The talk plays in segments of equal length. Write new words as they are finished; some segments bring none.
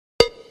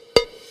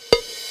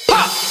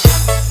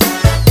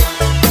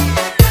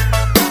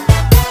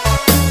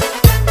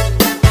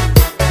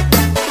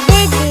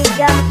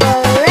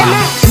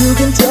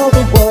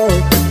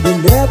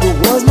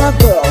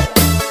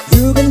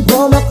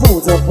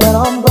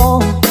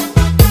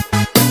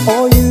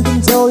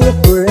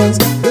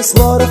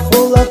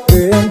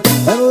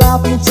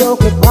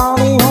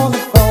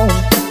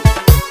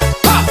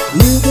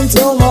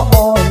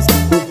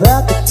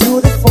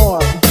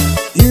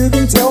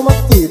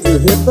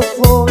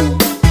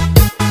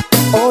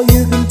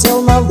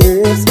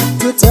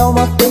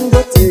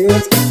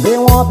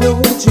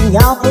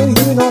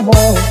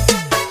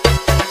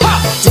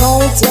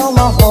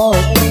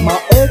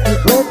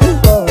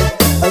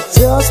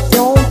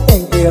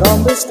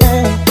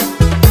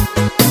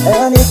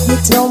And if you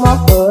tell my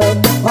heart,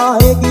 my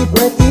achy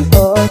breaky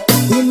heart,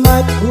 he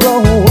might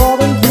blow up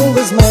and kill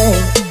this man.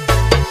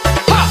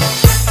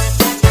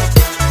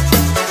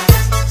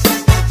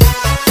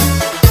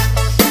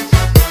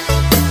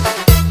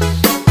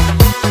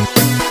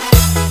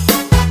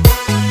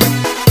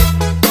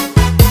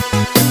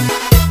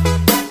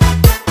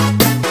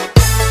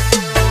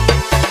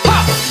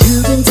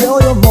 You can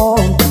tell your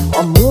mom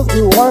I moved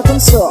to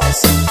Arkansas.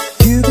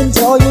 You can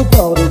tell your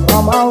daughter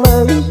I'm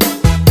LA.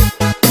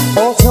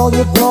 Or tell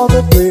your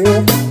brother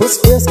Bill, who's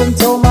fisting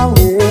till my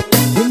lip,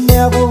 you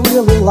never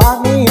really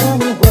liked me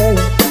anyway.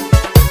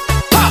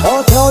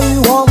 Or tell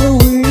you all the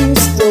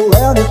reasons, do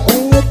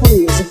anything you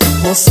please.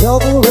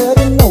 Myself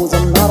already knows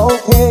I'm not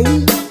okay.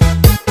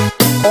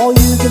 Or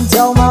you can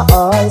tell my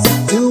eyes,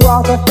 do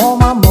alcohol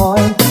my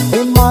mind,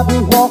 it might be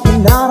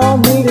walking out on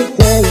me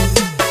today.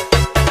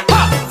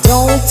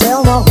 Don't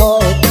tell my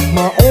heart,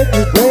 my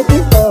achy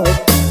breaky heart,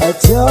 I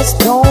just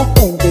don't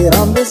think it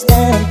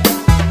understand.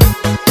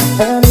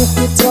 And if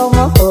you tell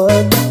my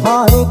heart,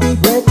 my achy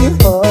breaky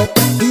heart,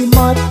 he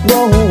might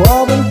blow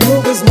up and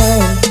kill this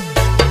man.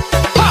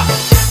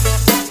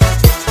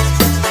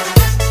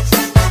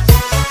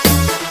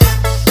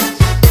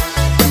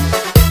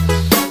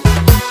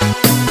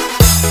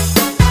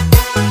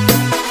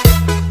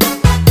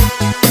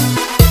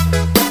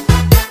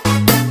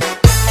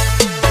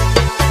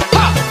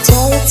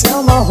 Don't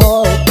tell my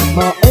heart,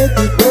 my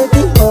achy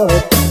breaky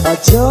heart, I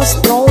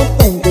just don't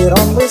think it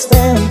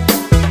understand.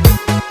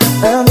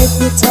 And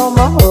if you tell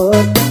my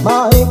heart,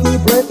 my achy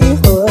breaky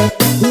heart,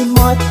 he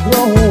might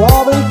blow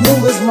up and kill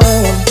this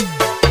man.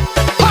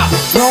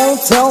 Don't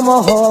tell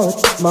my heart,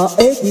 my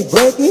achy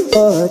breaky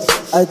heart,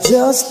 I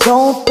just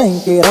don't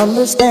think it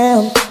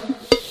understand.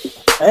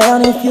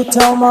 And if you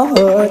tell my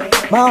heart,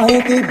 my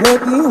achy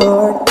breaky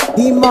heart,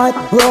 he might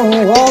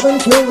blow up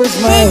and kill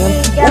this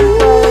man.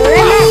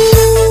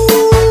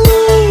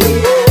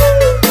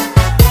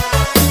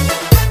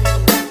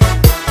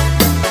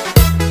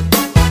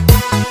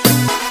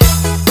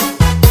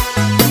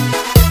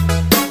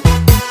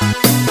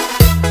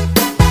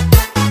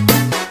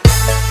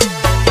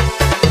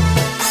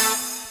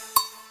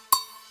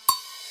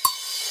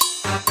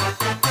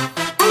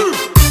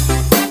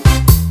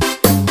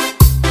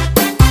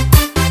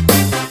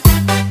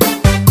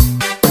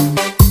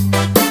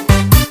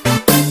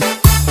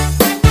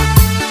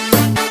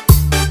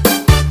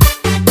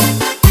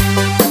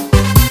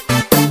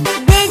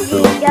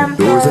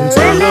 Doors and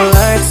turn the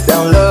lights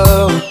down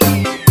low.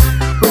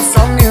 Put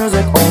some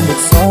music on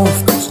that's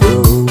soft and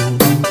slow.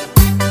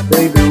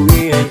 Baby,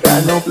 we ain't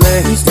got no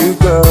place to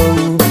go.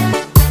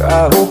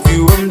 I hope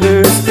you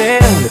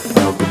understand.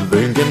 I've been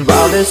thinking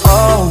about this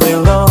all day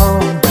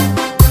long.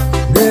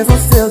 Never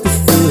felt this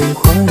feeling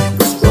quite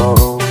this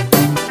strong.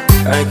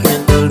 I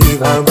can't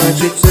believe how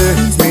much it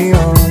turns me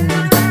on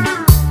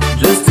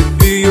just to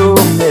be your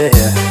man.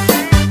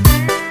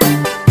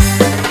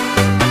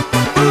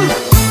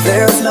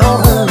 There's no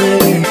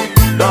hurry,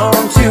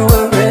 don't you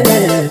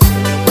worry.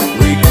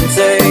 We can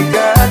take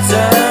our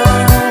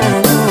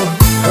time.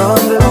 Come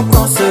a little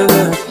closer,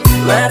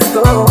 let's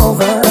go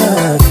over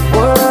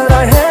what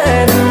I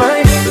had in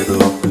mind.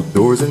 Lock the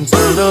doors and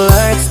turn the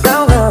lights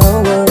down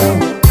low.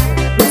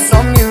 Put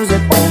some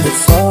music on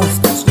that's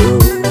soft and slow.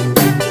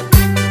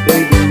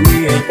 Baby, we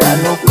ain't got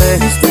no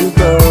place to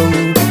go.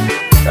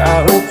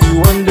 I hope you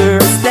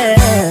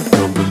understand.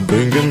 I've been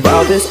thinking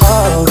about this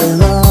all day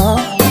long.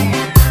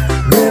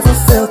 Never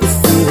felt the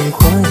feeling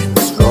quite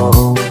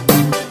strong.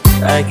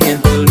 I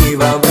can't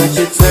believe how much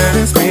it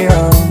turns me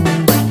on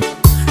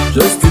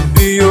just to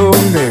be your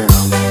man.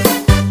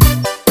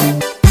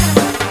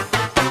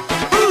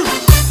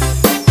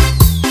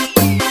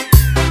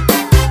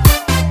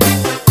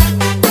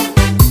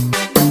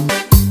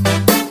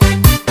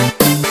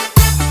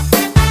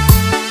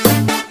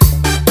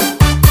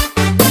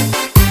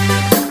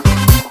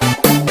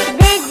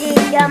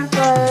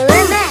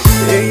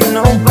 Ain't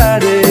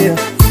nobody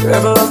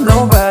ever loved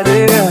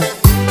nobody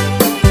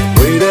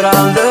way that I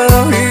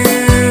love you.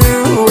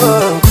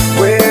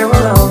 We're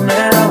alone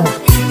now,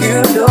 you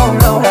don't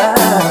know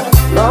how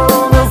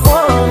long I've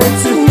wanted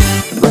to.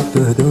 Lock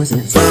the doors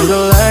and turn the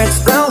lights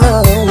down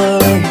low.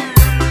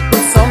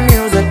 Put some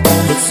music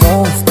on that's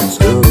soft and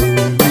slow.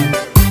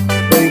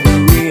 Baby,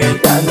 we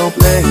ain't got no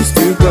place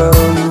to go.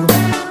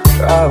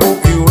 I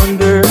hope you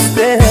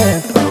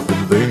understand. I've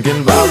been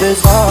thinking about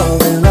this all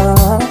day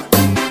long.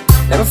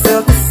 Never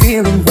felt the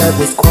feeling that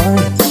was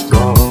quite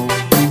strong.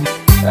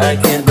 I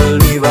can't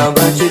believe how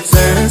much it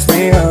turns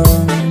me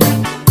on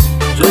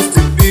just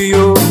to be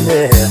your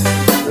man.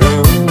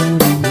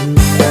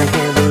 I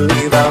can't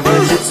believe how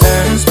much it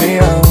turns me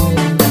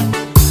on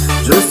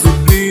just to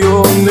be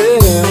your man.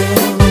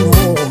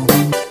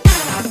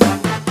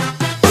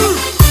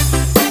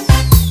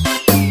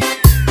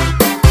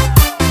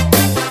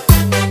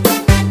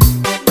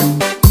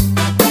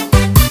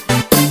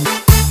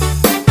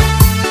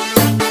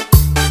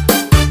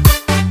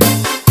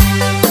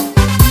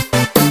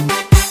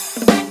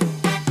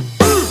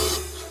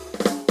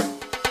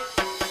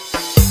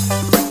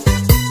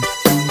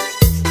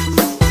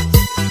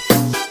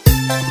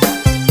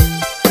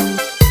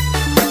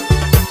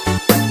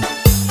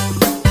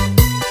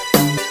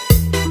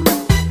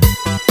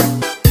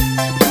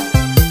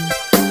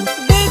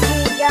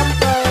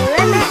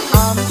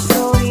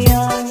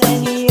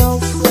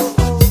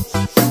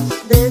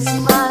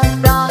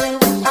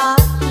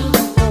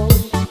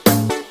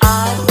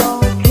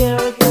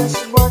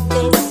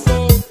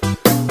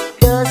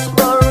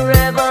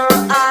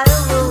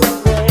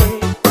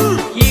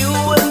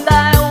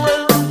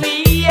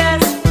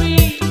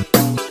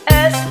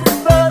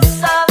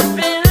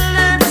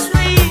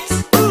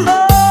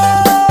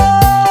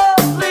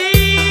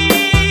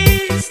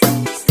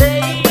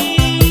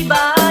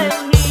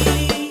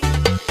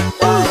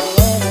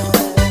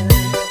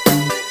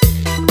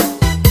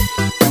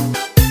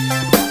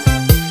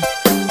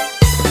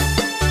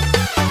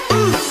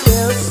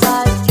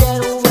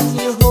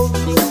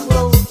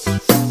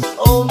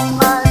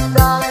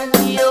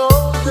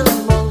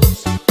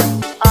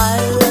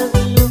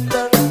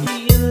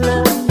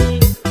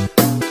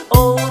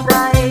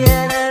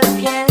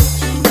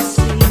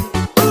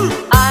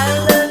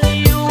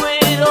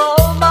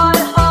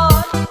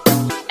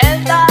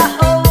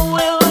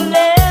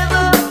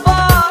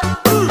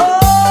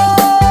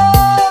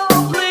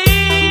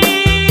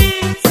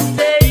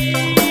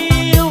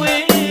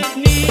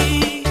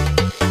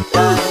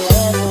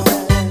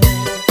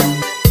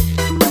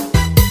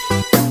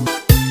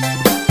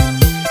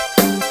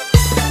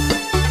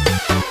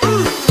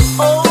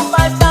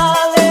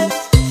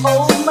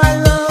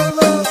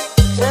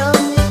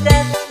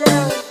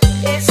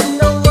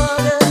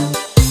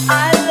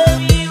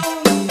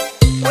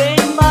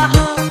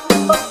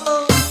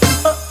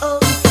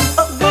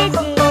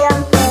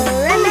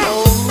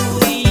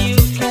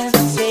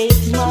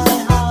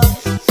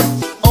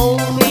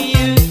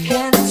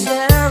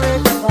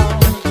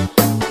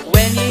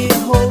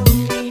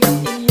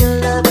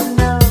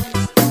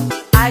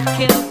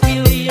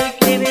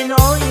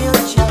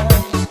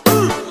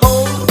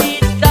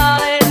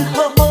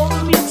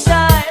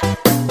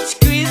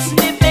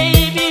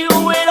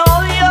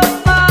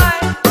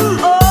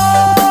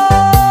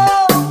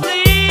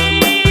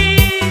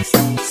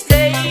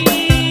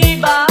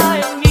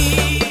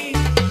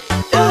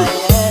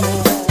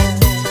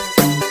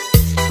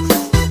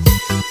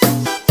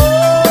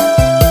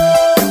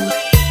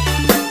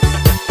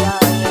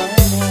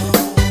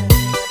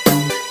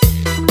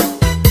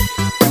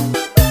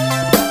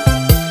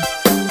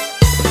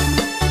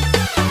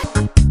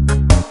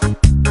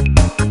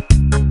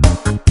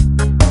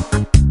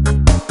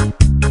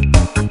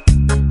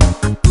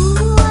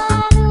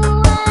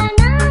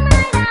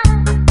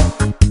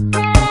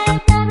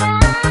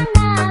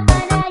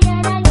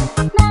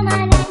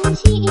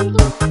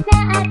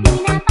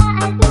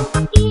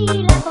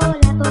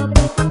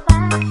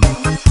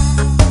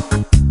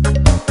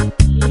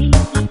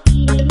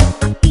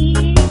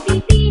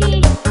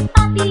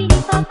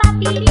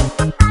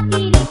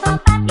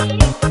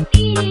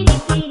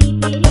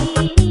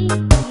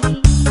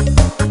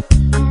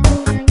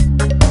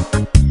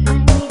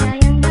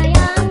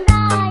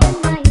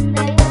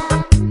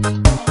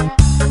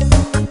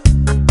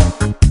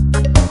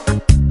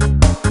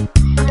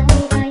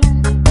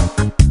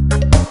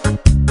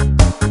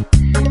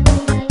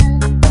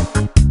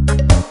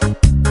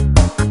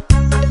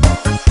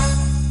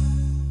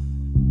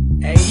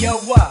 Hey yo,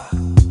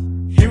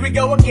 here we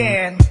go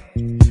again,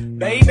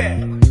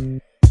 baby.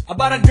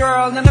 About a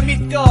girl na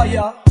na-meet ko,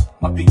 yo.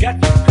 Mabigat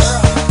yung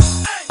girl.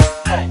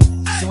 Oh,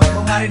 sumunod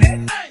mo nga rin eh.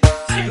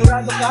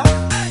 Sigurado ka?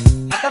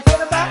 Atap ka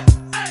na ba?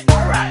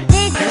 Alright,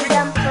 here we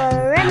go.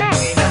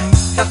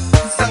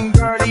 Isang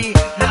girlie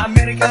na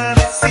American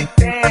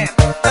resident,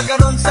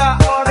 nagkaroon sa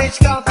Orange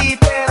County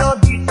pero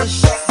dito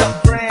siya sa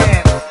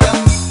brand.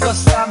 Gamit ko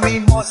sa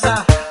Mimosa,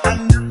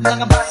 anak ng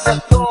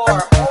ambassador.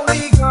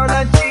 Only girl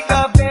ang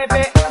chika,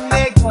 bebe, ang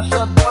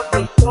negosyo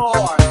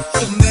doktor.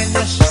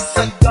 Sumenya siya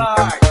sa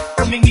guard,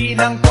 humingi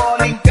ng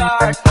calling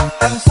card.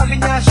 Ang sabi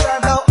niya siya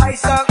daw ay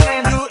sang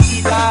Andrew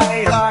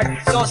Eli Hard.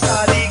 So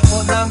sa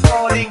likod ng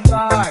calling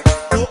card,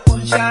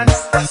 doon siya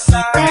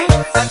nagpasay.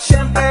 At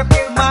syempre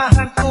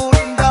pirmahan ko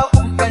rin daw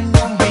ang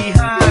kanyang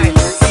behind.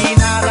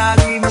 Sinara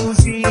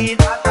limousine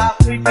at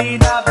ako'y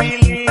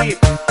pinabilib.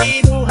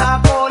 Kinuha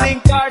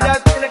calling card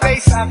at nilagay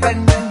sa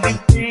kanyang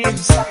dibdib.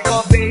 Sabi ko,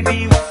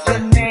 baby, what's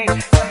your name?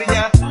 Sabi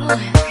niya,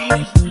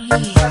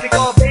 sabi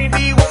ko,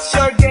 baby, what's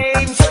your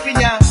game? Sabi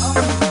niya,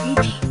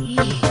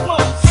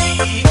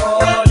 si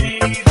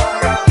Oliver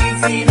ang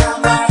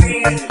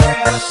sinamarin,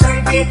 pero siya'y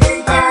bitin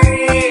pa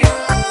rin.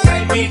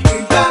 Siya'y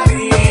bitin pa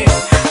rin.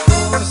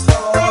 Gusto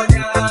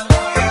niyang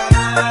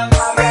magandang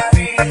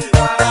magamin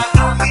para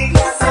aking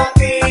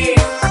nasapin,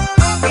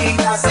 aking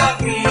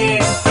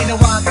nasapin.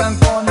 Tinawagan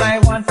ko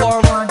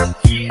 9141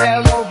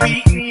 GLOVE.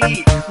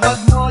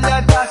 Magnolia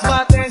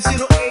Dasmaten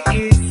 08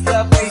 is the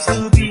place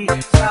to be.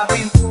 Sa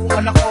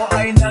pintuan ako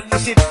ay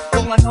nag-isip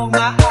kung anong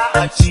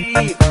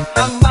ma-achieve.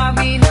 Ang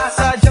mami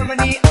nasa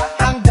Germany at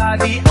ang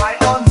daddy ay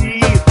on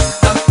leave.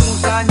 Ang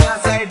pusa niya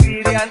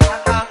Siberian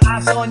at ang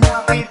aso niya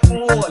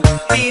pitbull.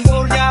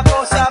 Tinur niya ako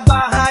sa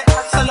bahay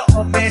at sa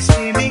loob may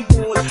swimming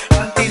pool.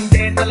 Ang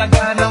tindi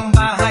talaga ng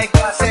bahay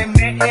kasi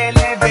may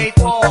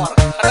elevator.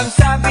 At ang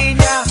sabi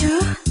niya,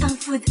 Ang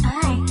food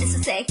ay nasa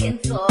second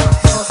floor.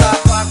 so sa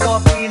kwarto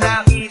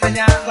pinakita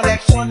niya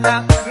collection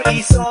ng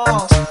preee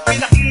songs.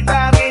 Pinakita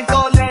rin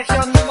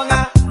collection ng mga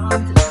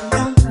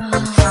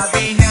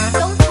sabi niya,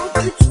 Don't go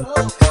to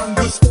joke. ang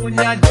gusto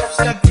niya just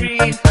the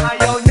green.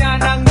 Ayaw niya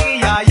nang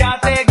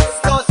niyayate,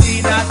 gusto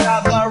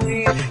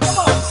sinasabarin. Come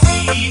on! Si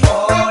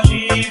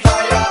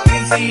Oliver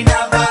ang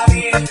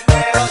sinabarin,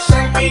 pero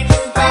siya'y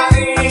bitin pa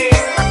rin.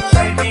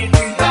 Siya'y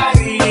bitin pa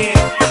rin.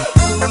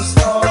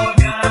 Gusto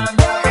niyang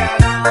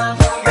magandang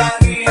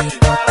magamin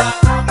para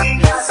aking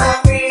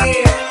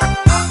nasapin,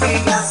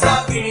 aking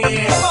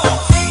nasapin.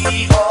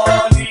 Si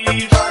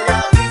Oliver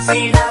ang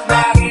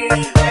sinabarin,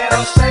 pero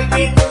siya'y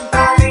bitin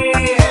pa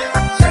rin.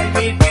 Siya'y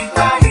bitin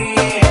pa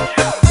rin.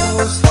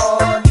 Gusto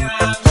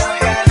niyang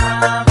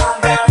magandang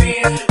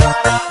magamin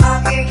para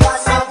aking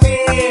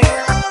nasapin,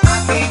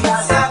 aking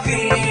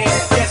nasapin.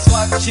 Guess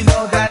what you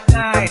know that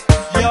night?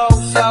 Yo,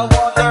 sa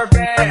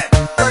waterbed,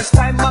 first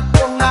time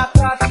akong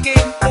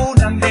nakatikim.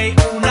 Unang day,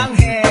 unang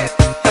head.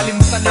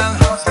 Kalimutan ng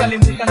house,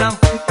 kalimutan ng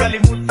food,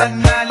 kalimutan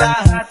na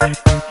lahat.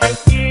 You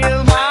kill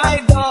my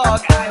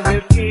dog, I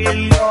will kill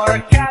your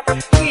cat.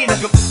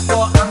 Kinagupit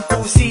ko ang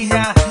pusi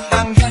niya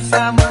hanggang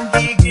sa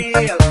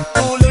manggigil.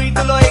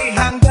 Tuloy-tuloy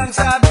hanggang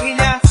sabi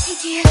niya,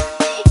 Tigil,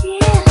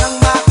 tigil. nang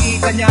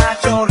makita niya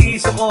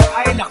chorizo ko,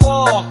 ay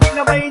nako,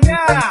 kinabay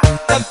niya.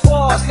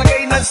 Nag-post,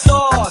 lagay ng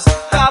sauce,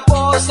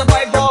 tapos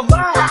sabay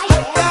bomba. At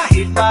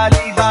kahit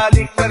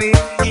bali-balik pa rin,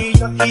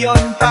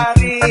 iyon pa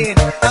rin.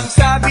 Ang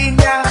sabi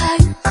niya, Ay,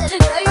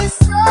 talaga yung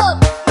soap.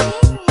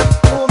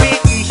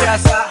 umiti siya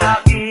sa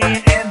akin,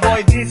 and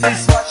boy, this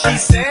is what she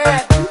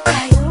said.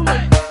 Tayo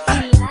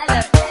magkilala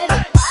pero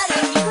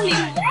parang hindi ko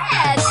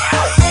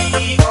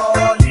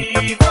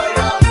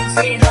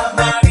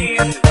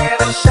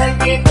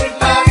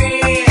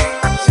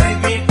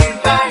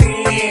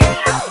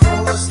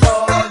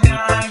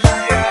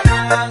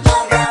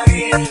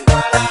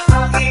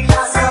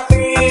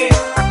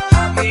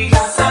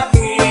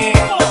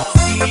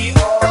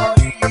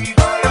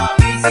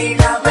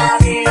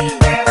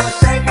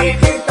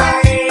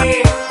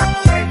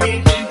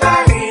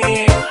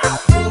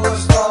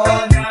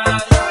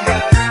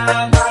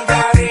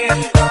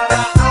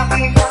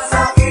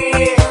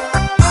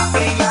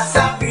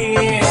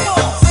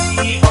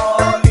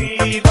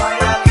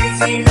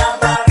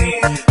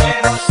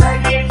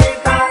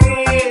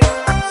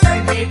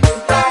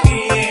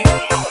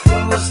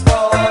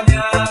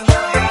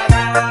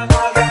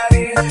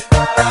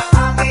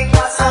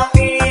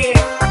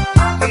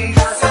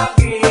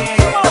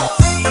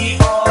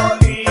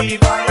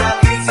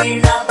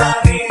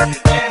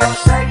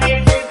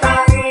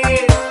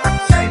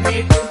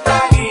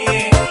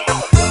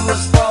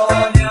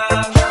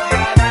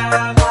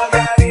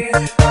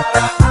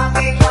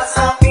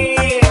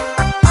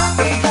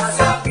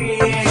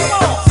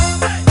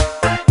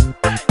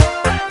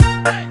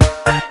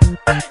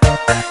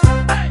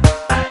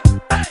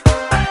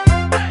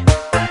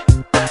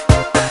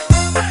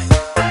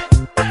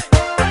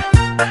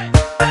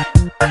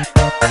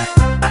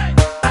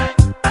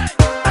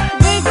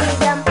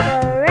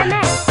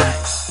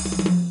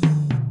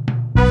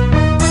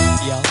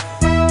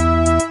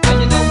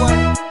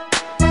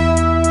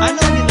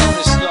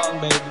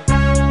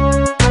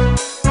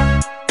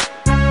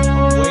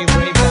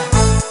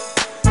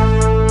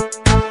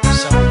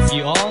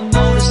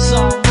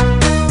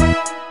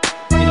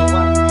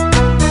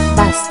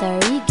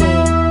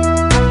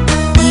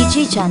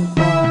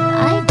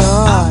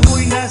Idol.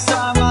 Ako'y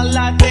nasa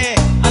Malate,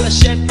 alas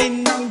 7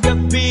 ng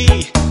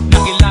gabi.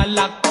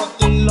 Nakilala ko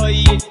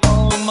tuloy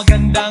itong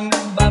magandang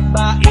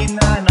babae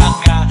na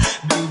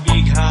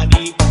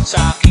nakabibighani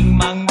sa aking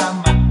mga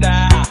mata.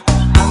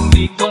 Ang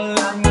di ko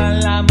lang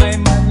alam ay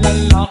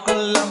manloloko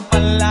lang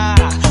pala.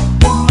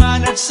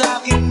 Pumanat sa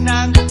akin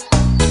ng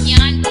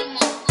Yan mo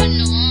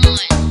nun.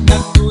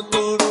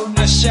 nagtuturo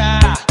na siya.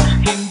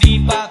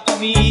 Hindi pa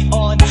kami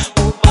on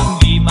upang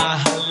di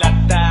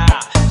mahalata.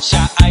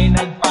 Siya ay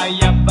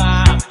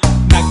nagpayabang,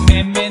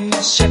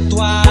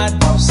 nagmemenesyetwa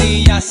daw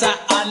siya sa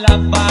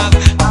alabang.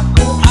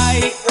 Ako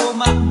ay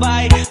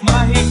umakbay,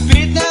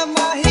 mahigpit na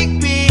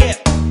mahigpit.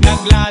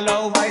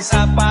 Naglalaway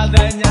sa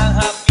palda niya,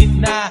 hapit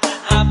na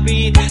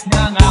hapit.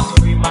 Nang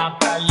ako'y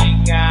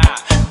makalinga,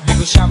 di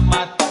ko siya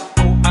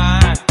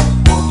matagpuan.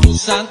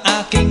 Ubus ang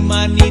aking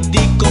mani,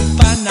 di ko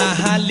pa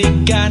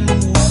nahalikan.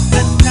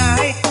 The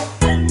night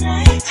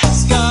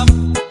has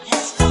come,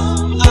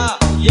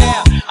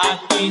 yeah. At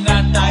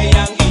pinatay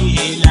ang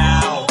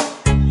ilaw.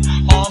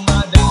 O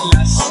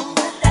madalas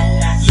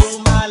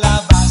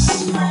lumalabas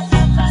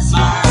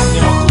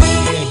banyo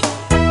queen.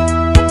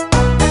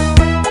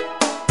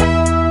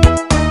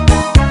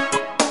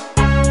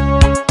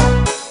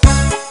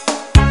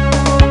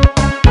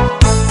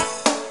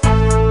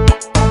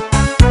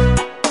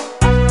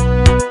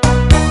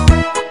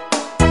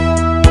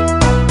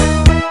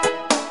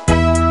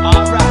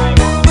 Alright,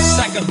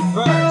 second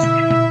verse.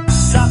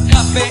 Sa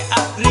kape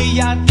at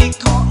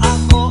riyatiko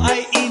ako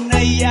ay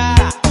inaya.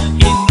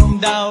 Inom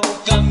daw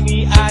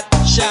kami at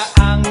siya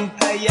ang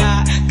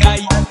kaya.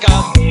 Kaya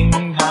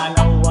kaming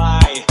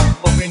dalaway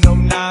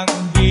uminom ng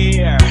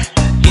beer.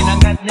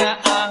 Inangat niya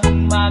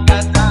ang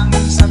magatang,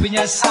 sabi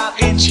niya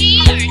sa'kin,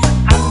 Cheers!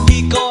 ang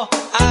di ko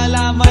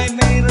alam ay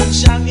mayroon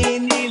siyang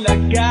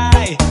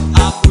inilagay.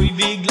 Ako'y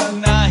biglang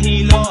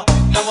nahilo,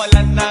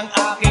 nawalan ng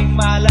aking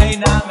malay.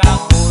 Nang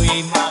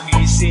ako'y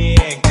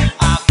magising,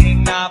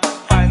 aking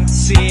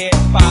napansin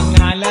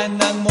pangalan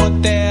ng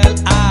motel,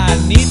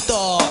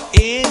 Anito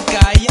Inn.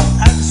 Kaya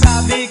ang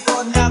sabi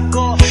ko,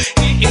 nako,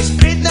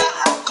 i-split na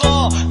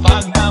ako.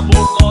 Pag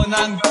nabuko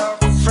ng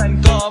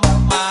girlfriend ko,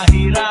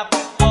 mahirap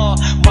ko.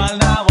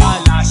 Wala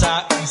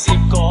sa isip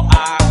ko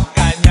ang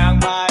kanyang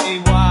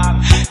maiwang.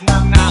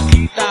 Nang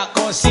nakita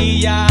ko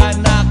siya,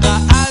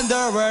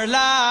 naka-underwear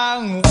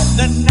lang.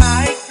 The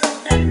night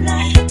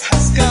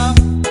has come,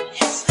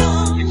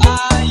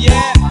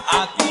 yeah.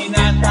 At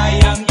pinatay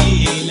ang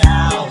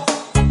ilaw.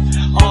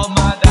 O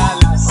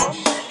madalas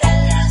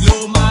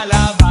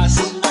lumalabas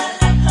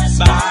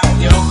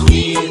banyo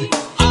queen.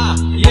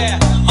 Yeah.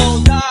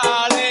 Oh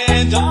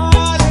darling,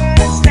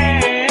 darling,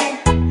 stand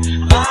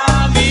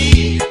by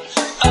me.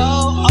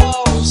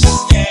 Oh,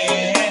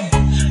 stand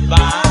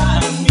by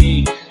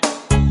me.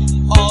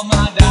 O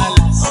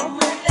madalas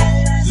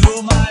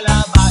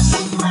lumalabas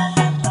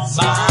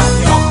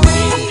banyo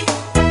queen.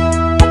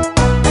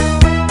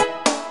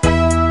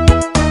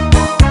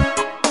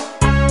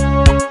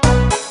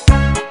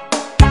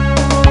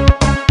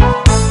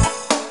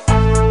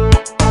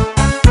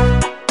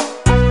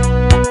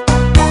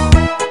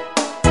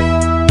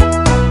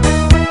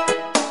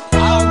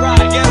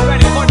 Alright, get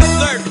ready for the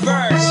third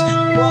verse.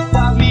 Huwag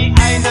kami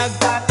ay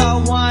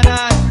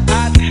nagtatawanan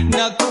at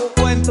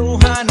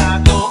nagkukwentuhan,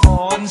 na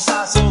doon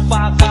sa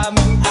sofa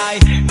kami ay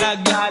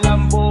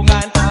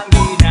naglalambungan. Ang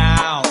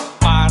ginaw,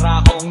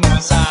 para kung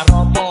nasa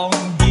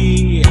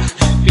robonggi.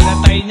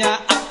 Pinatay niya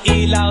ang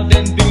ilaw,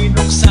 then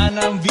binuksan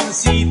ang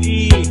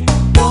VCD.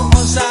 Doon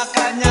sa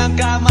kanyang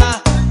kama,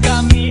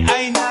 kami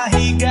ay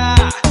nahiga.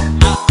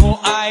 Ako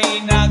ay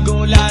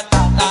nagulat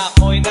at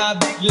ako'y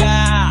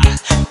nabigla.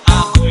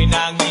 Ako'y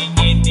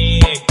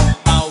nanginginig,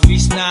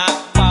 pawis na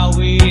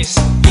pawis.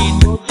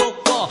 Pinutok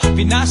ko,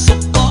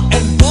 pinasok ko,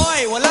 and boy,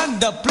 walang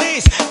the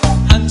place.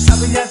 Ang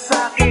sabi niya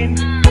sa'kin,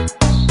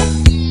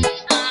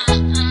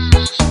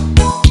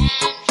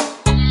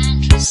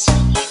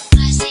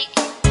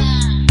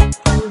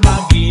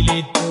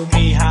 magilid,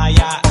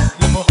 tumihaya,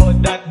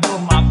 lumuhod at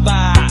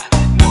bumaba.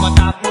 Nang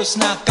matapos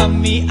na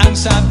kami, ang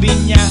sabi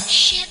niya,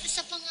 Shit,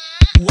 isa pa nga.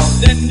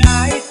 the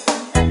night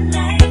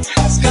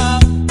has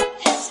come,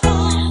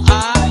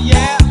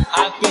 yeah.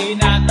 At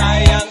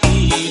pinatay ang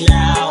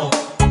ilaw.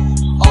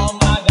 O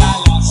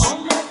madalas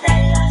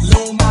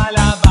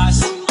lumalabas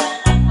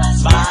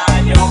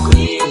banyo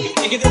queen.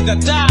 Take it to the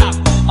top.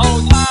 Oh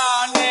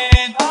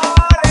darling,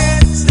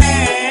 darling,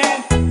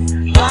 stand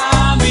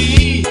by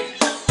me.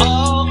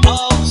 Oh,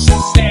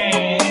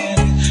 stand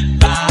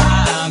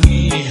by me.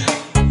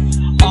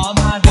 O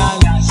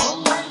madalas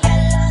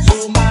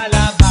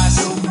lumalabas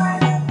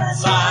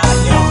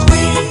banyo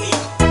queen.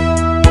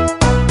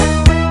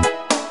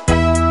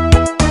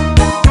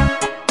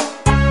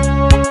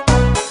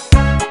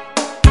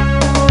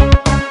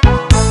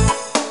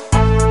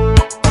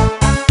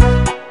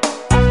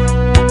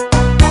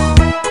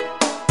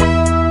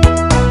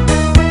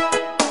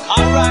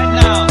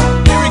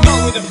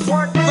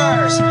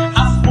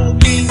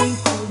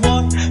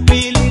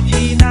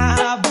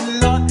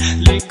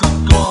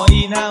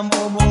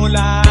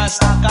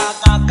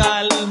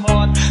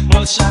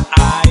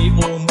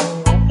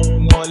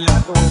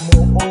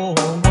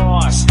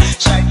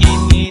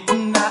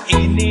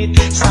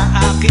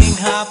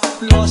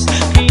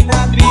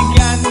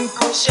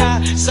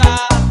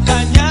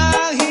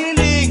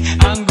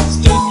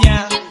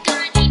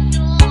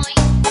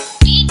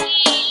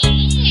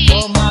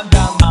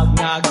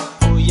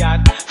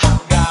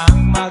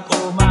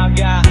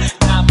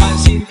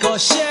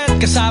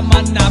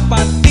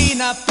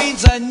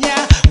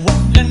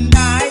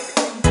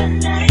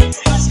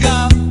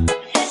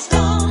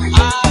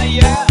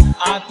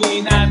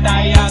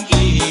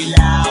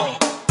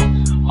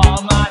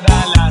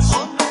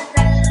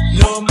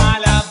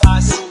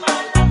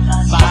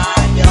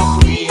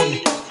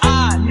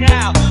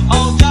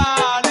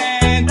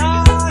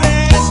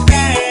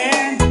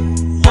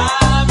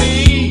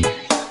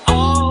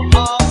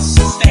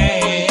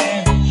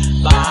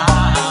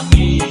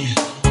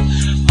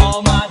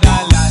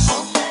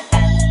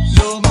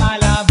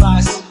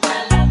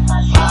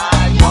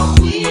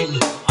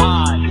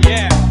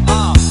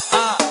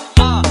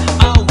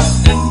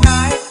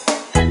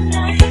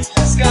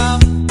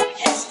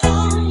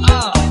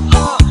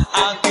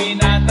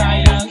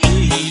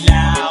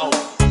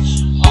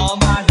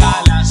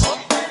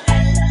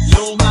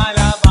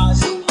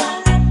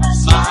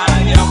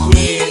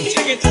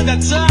 to the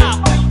top.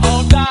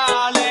 Oh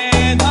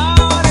darling,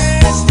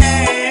 darling,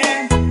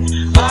 stand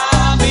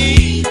by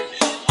me.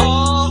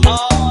 Oh,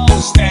 oh,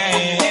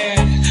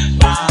 stand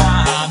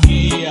by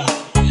me.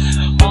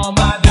 Oh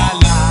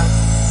madalas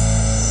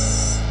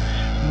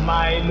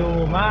may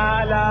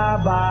lumalabas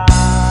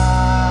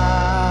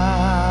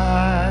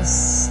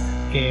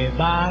kay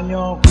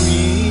Banyo Queen.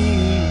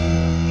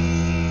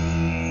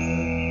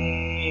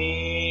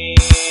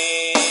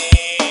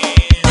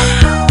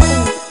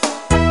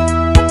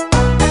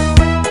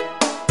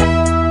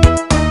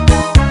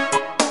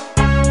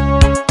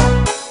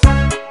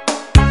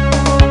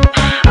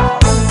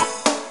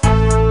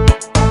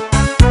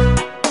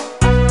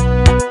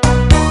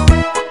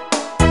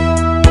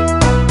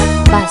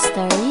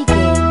 Basta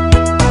Reggae,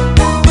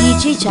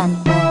 DJ John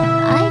Paul,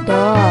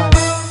 Idol.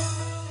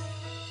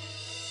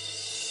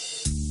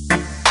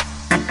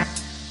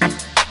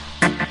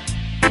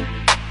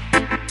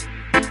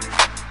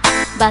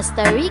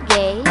 Basta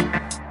Reggae,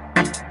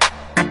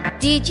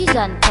 DJ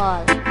John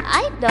Paul,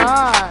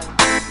 Idol.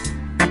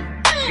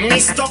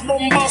 Mr.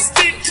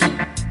 Bombastic,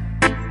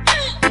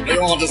 the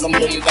orders and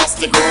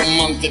bombastic,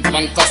 romantic,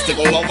 fantastic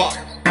lover.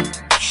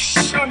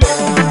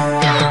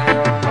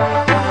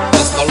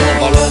 Mr.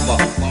 Lover, lover,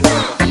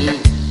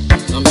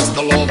 I'm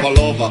Mr. Lover,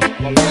 lover,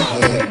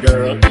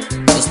 girl.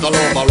 Mr.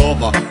 Lover,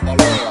 lover,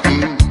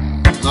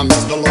 I'm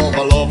Mr.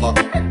 Lover, lover.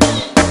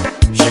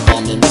 She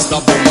call me Mr.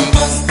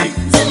 Bombastic,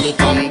 tell me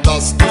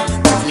fantastic.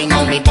 Put me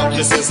on me back,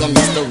 she says I'm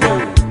Mr.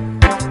 Rowe.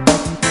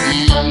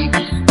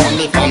 Call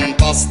me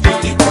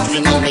fantastic, put me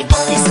on me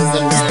back, she says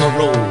I'm Mr.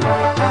 Rowe.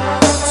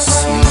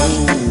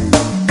 Smooth,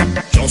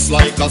 just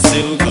like a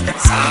silk,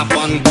 soft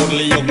and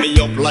goodly, hug me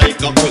up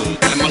like a quilt.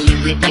 I'm a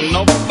lyrical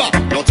lover,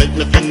 don't take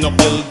me for no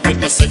pill. With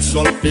my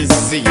sexual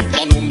physique,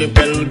 you know me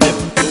well, get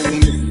to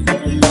me.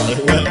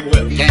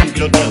 Well, can't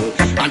you tell?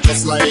 I'm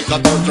just like a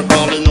turtle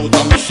crawling out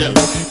of my shell.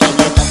 Can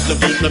you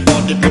captivate my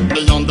body, put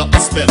me under a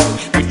spell?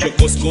 With your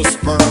couscous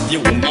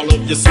perfume, I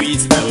love your sweet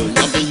smell.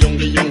 You're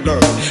the young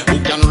girl who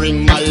can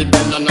ring my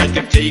bell, and I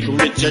can take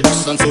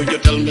rejection. So you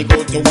tell me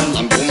go to hell.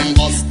 I'm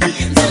bombastic,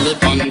 tell me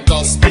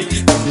fantastic.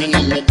 Put me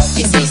on me back,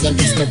 she says I'm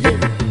Mr. Boom.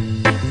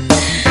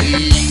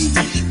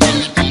 Tell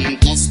me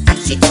fantastic,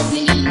 she tell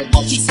me on me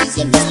back, she says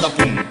I'm Mr.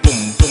 Boom,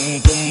 boom,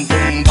 boom, boom,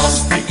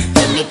 bombastic.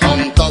 Tell me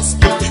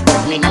fantastic,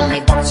 put me on me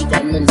back, she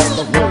call me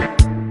Mr. Boom.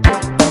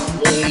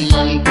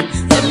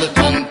 Tell me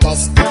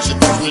fantastic, she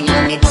tell me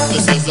on me back, she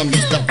says I'm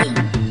Mr. Boom.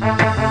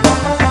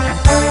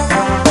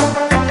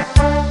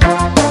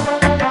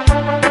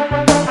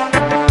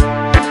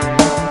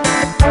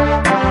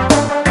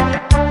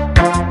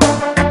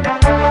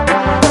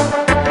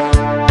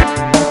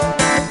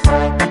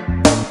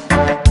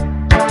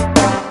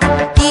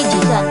 DJ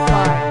John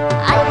Paul,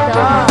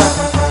 Idol.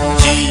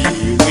 Gee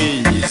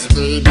whiz,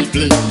 baby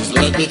please,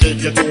 let me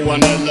take you to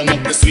an island of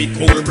the sweet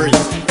cool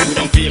breeze. You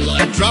don't feel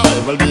like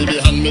drive, well baby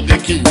hand me the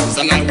keys,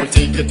 and I will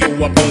take you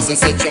to a place and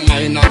set your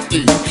mind at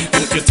ease.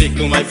 Don't you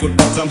tickle my foot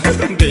bottom,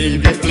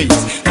 baby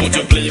please. Don't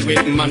you play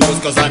with mangoes,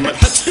 cause I might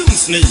hurt you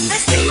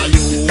sneeze. Tell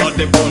you are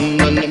the bun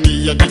and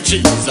me are the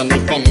cheese, and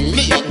if I'm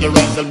me are the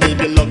rice, well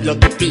baby love you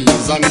the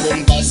peas. I'm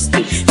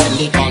bombastic, tell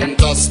me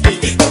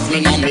fantastic. Put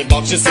me on me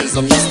box, she says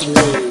I'm Mr.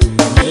 Rowe.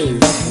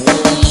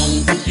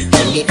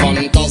 Tell me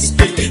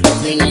fantastic, put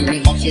me on me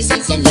box, she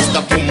says I'm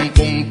Mr. Boom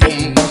Boom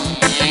Boom.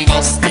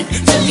 Bombastic,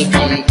 tell me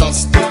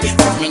fantastic,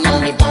 put me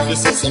on me box, she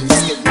says I'm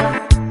Mr.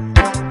 Rowe.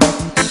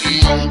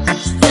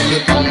 Tell me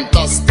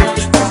fantastic,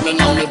 put me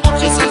on me box,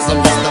 she says I'm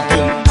Mr.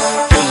 Boom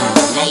Boom.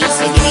 Now you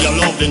say give me your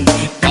loving,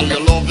 tell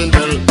your loving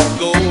well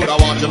good. I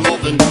want your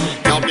loving,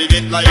 now be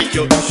it like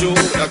you should.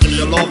 Now give me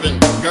your loving,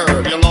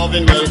 girl, your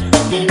loving well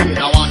good.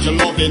 I want your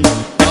loving,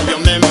 tell your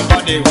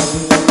member the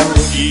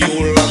who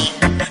you like.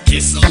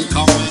 Kiss and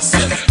caress,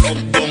 rub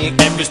down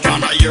every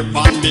strand of your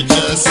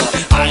bandages.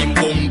 I'm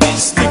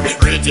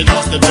bombastic, rated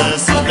as the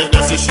best, the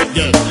best you should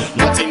get.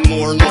 Nothing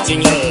more,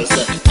 nothing less.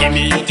 Give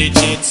me your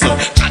digits,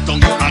 chat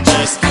on your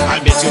chest. I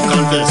bet you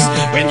confess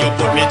when you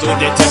put me to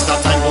the test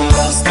that I'm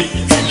bombastic.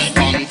 Feel me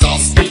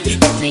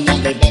fantastic, put me on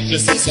the box,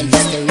 this is some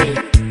history.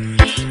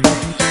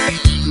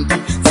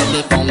 Feel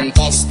me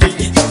fantastic,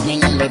 put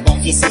me on the box,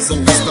 this is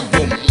some Mr.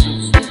 Boom.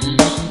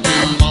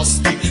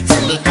 Bombastic,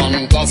 feel me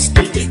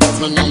fantastic. Put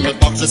me on the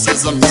box, this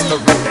is a Mr.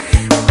 Rowe.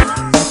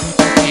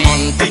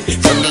 Romantic,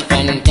 tell me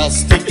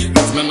fantastic.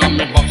 Put me on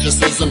the box,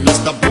 this is a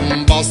Mr.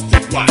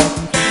 Bombastic. Why?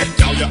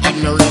 Girl, your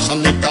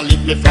admiration, it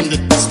leave me from the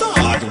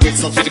start. With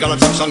some physical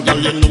attraction, girl,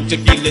 you know to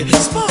feel it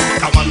spark.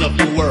 I want up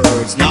the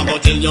words, now go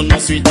tell you no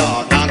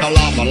sweetheart. Now go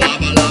lava,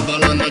 lava, lava,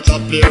 and not your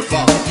beer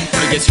far.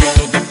 I get straight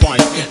to the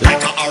point,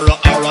 like a aura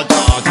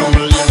dog. Don't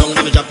lay down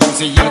on the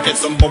jacuzzi, you get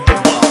some bubble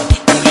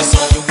bath. Only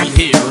song you will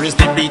hear is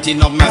the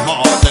beating of my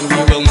heart, and we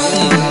will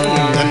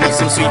and have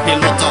some sweet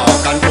pillow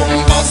talk and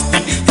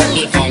bombastic. Tell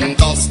me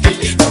fantastic,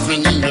 put me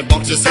in the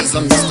box, she says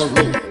I'm Mr.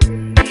 Rowe.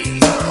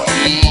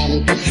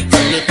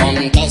 Tell me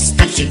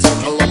fantastic, she took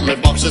her on the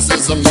box, she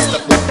says I'm Mr.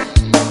 Rowe.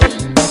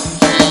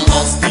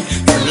 Fantastic,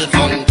 tell me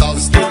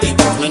fantastic,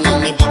 put me in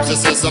the box, she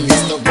says I'm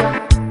Mr. Rowe.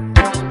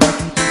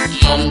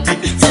 Tell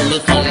me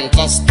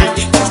fantastic.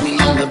 it. Touch me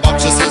on the back,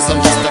 she says I'm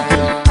just a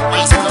pimp.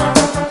 Ice blood.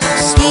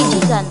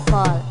 DJ John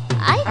Paul,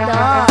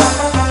 Idol.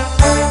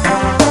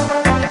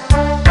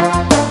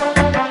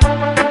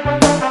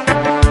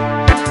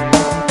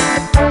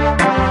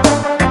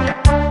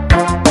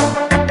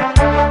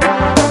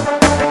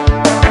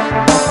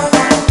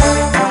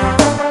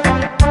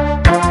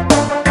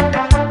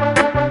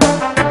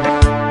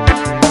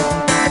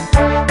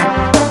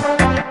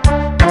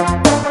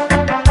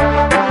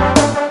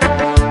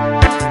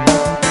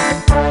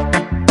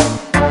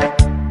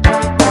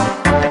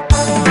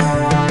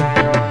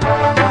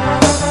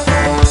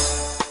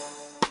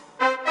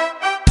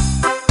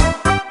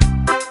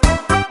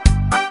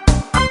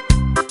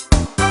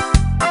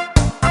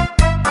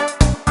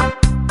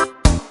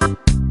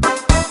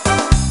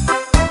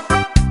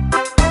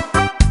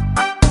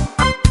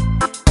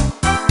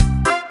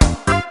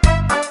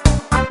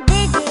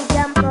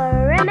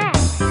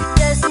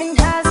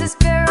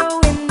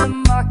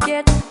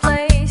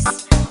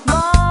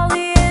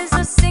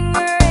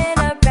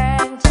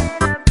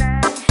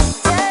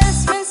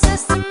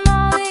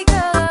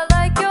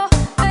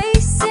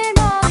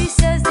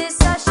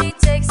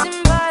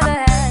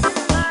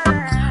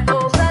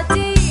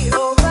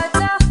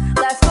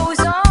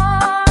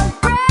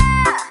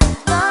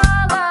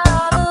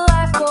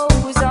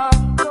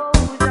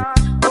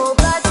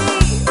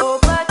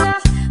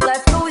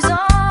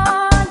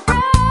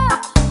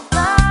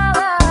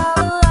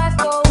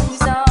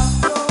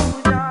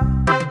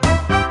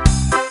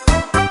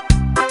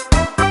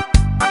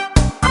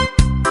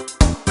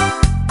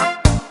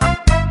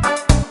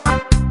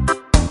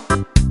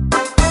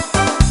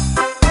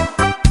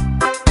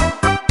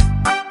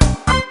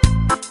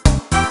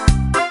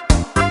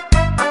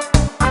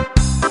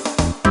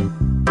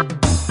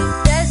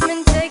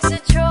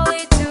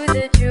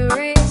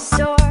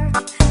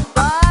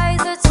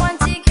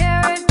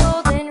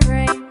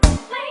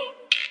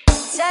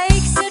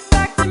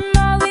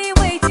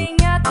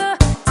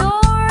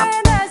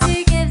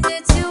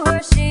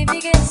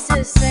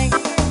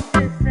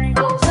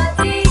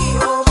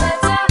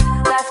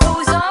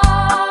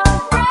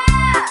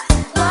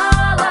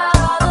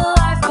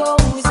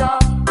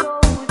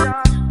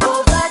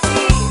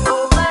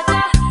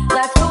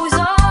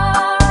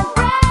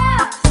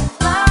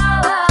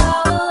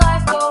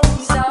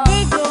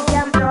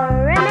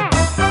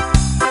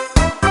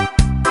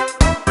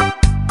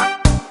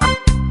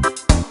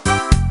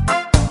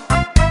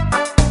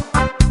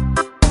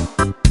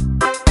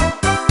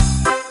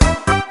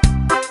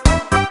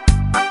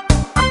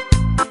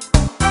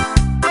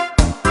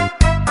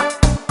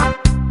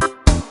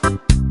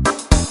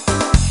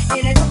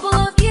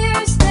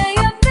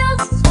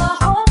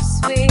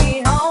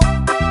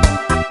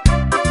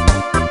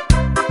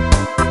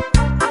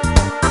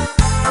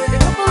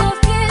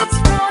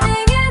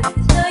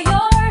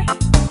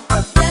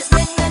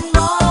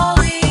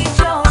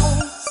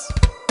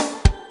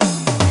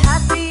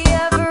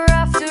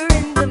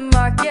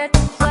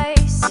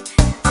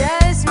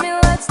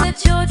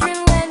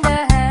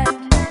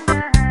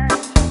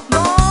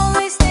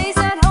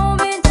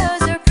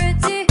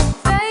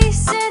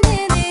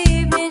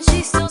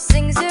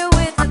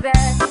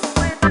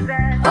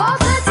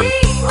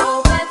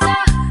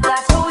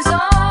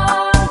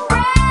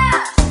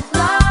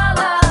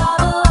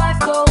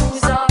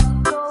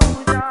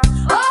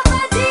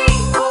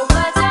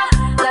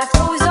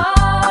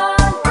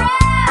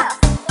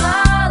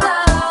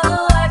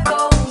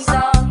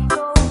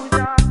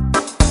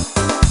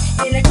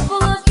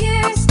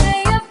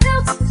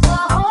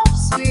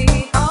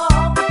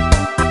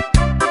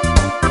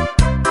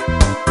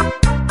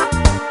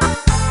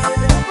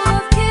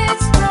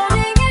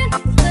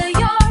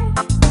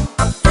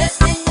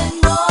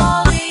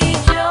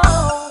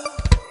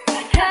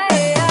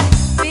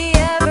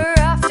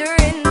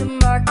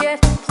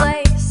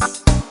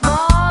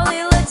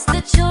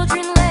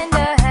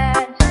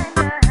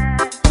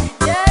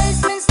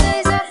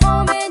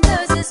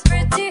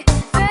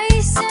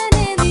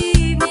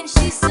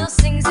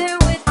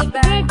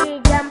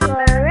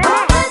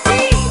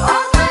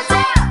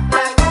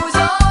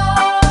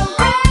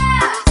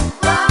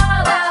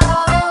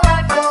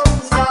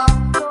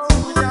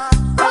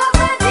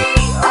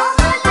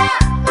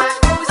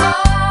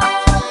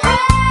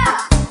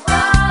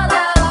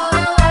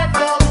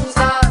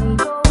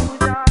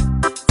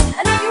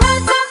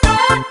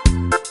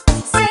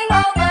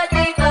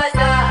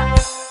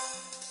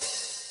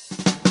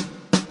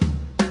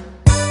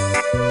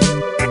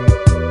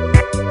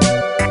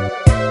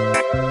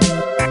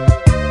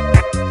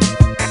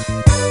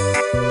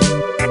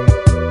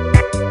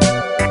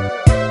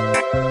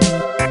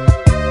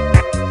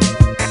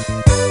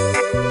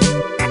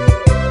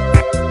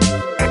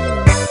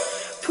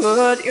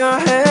 Put your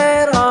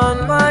head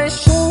on my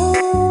shoulder,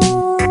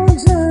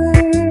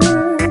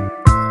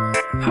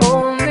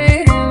 hold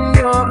me in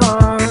your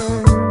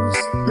arms,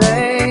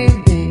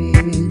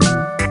 baby.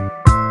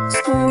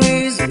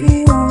 Squeeze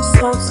me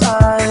so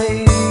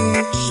tight,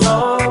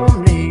 show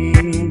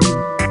me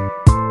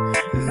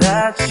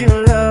that you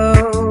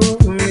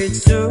love me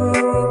too.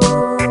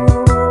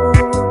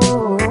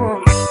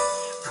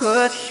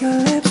 Put your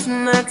lips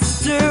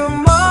next to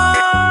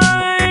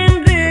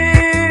mine,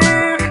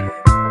 dear.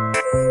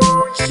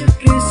 Won't you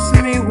kiss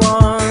me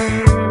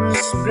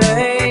once,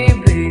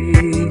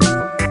 baby?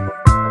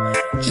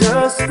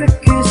 Just a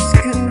kiss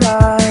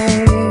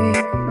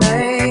goodnight,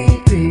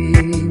 maybe.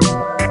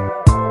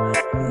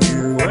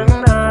 You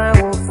and I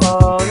will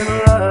fall in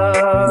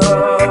love.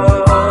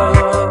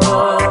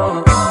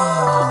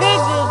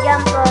 Digi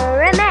Jumper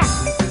Remix.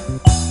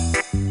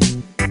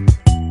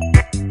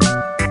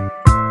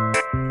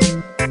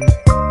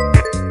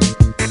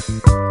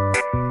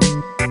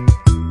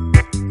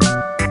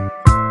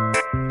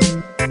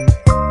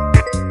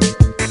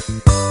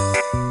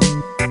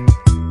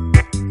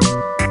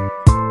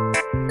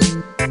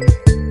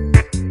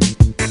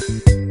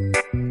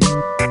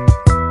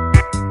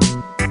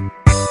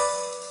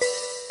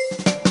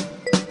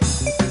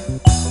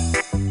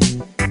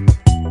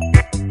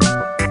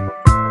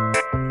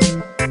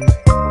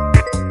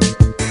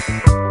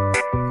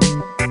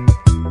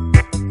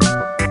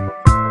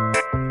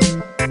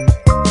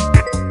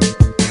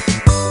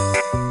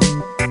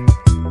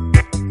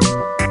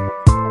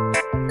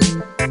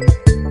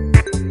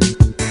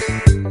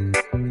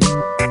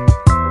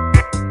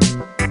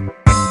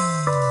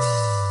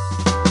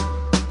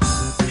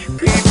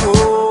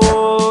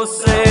 People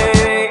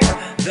say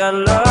that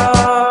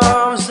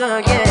love's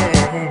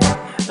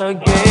a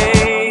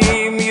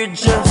game you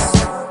just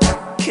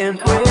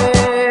can't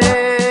win.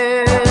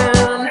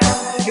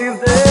 If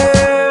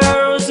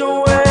there's a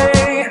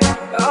way,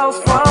 I'll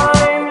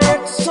find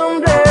it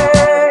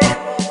someday.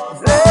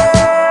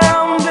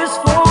 Then this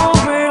fool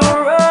will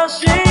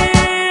rush in.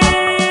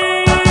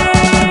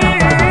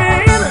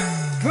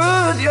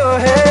 Put your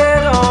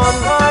head on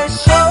my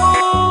shoulder,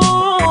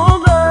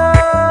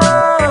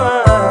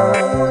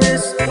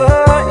 whisper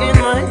in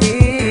my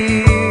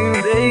ear,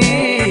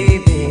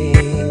 baby,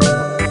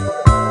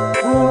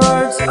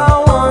 words I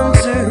want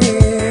to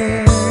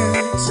hear.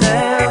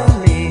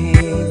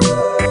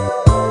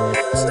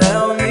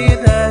 Tell me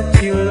that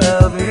you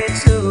love me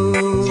too.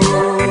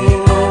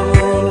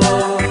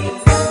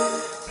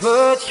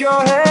 Put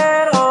your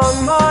head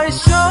on my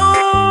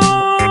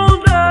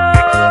shoulder,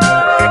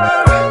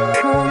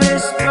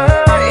 whisper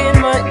in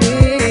my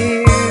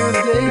ear,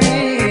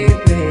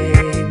 baby,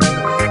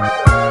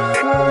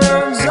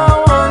 words I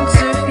want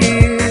to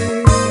hear,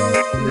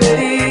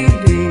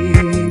 baby.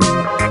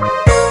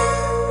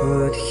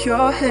 Put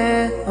your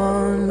head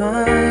on my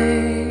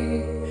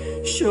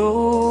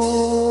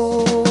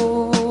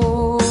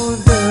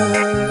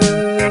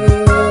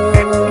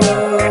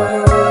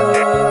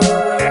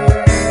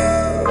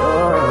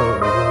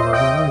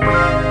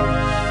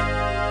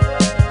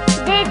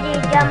Digi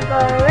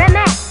Jumper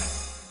Remix.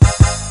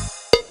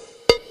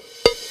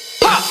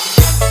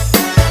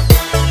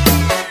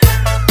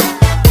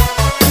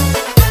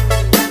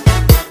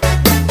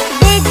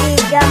 Digi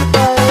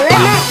Jumper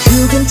Remix.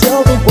 You can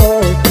tell the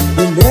world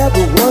you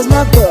never was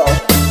my girl.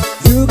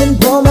 You can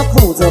pull my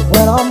clothes up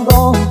when I'm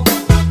gone.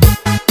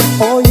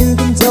 Or you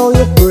can tell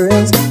your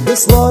friends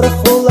this what a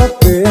fool I've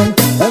been,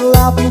 and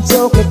laugh and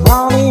joke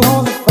about me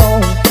on the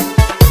phone.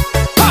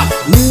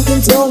 You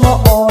can tell my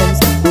arms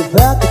go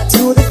back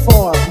to the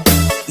farm.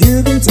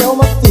 You can tell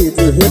my feet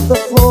to hit the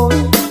floor.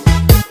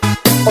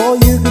 Or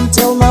you can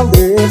tell my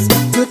lips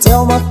to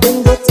tell my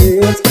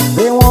fingertips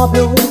they won't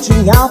be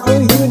reaching out for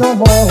you no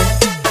more.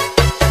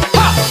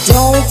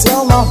 Don't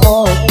tell my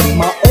heart,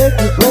 my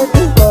achy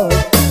breaky heart,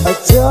 I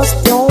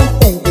just don't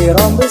think it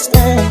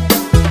understand.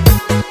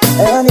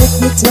 And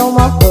if you tell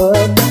my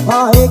heart,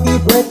 my achy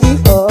breaky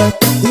heart,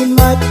 he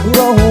might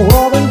grow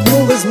up and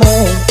kill this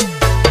man.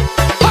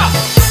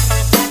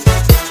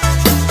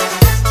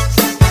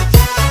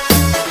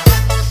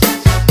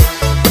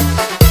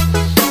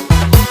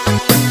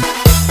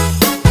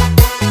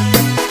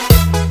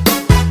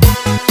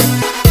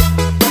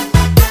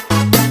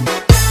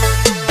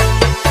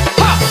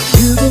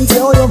 You can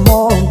tell your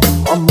mom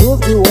I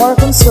moved to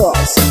Arkansas.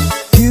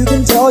 You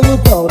can tell your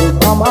daughter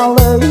I'm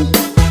LA.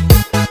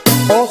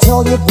 Or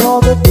tell your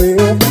brother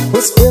Bill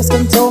who's fist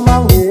until my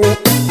lip,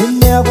 you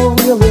never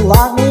really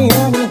like me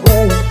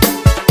anyway.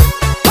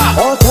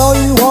 Or tell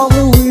you I'm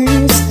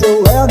Louise,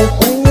 do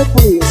anything you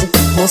please.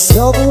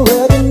 Myself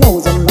already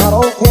knows I'm not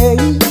okay.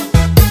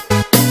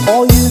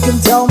 Or you can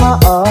tell my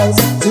eyes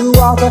to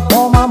out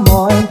upon my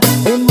mind,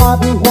 they might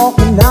be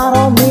walking out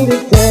on me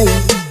today.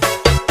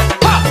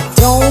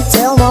 Don't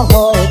tell my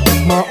heart,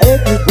 my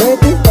achy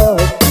breaky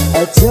heart,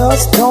 I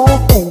just don't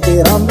think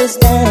they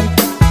understand.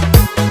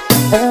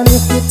 And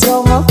if you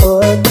tell my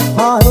heart,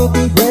 my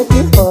achy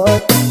breaky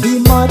heart, he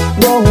might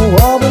grow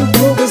up and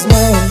kill this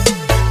man.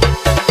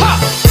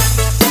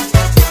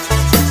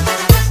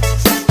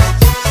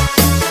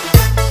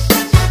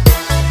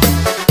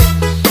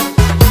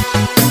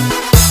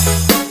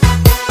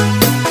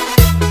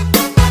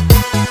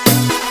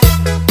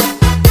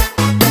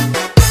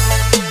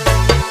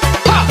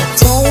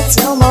 Don't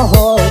tell my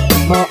heart,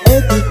 my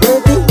achy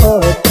breaky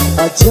heart,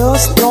 I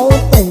just don't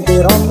think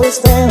it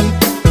understand.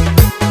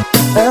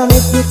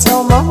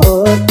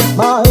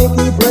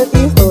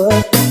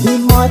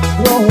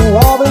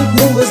 and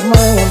kill this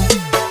man.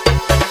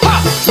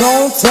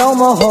 Don't tell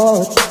my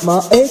heart, my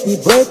achy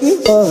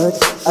breaky heart,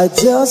 I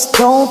just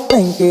don't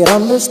think it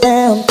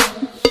understand.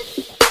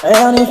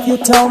 And if you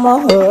tell my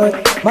heart,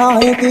 my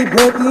achy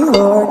breaky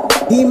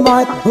heart, he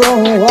might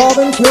blow up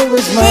and kill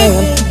this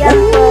man.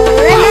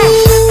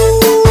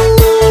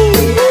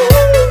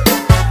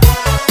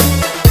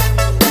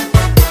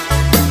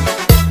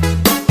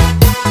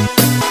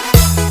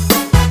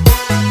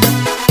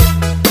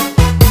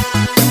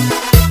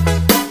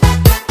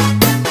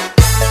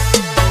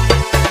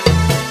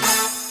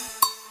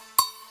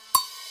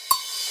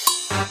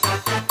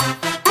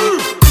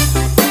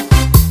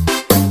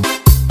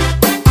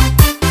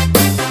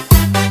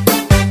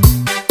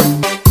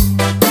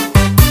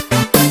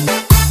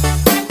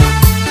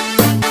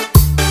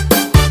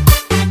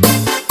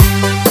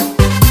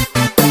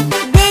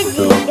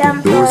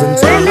 Doors and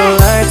turn the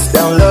lights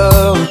down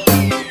low.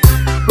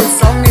 Put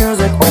some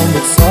music on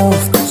that's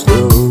soft and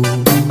slow.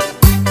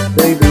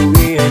 Baby,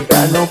 we ain't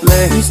got no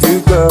place to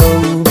go.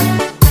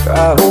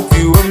 I hope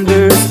you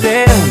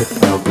understand.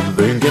 I've been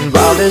thinking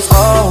about this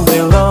all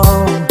day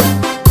long.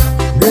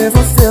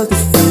 Never felt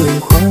this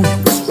feeling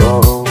quite this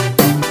strong.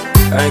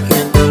 I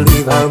can't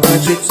believe how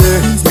much it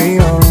turns me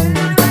on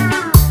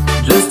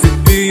just to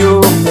be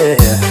your man.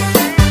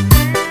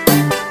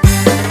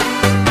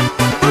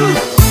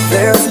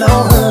 There's no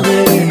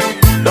hurry,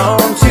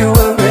 don't you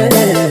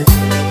worry.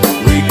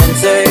 We can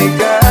take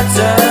our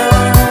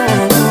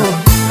time.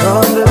 Come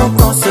a little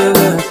closer,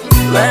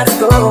 let's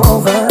go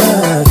over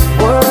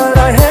what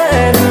I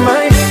had in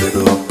mind.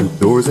 Better lock the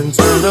doors and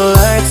turn the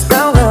lights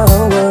down low.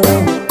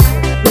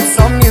 Put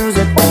some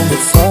music on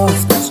that's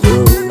soft and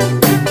slow.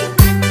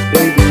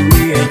 Baby,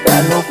 we ain't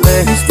got no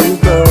place to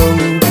go.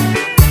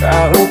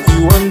 I hope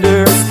you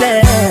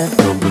understand.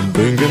 I've been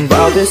thinking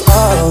about this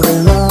all day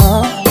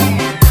long.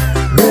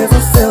 Never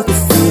felt the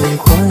feeling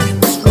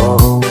quite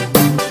strong.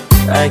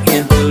 I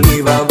can't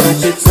believe how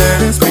much it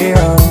turns me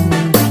on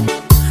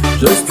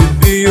just to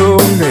be your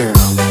man.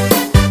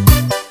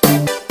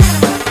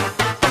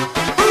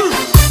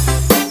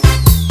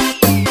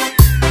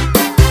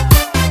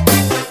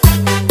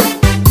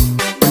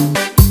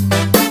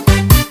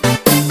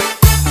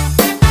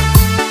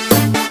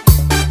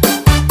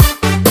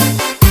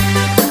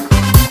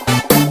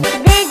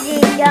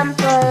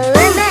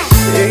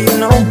 Ain't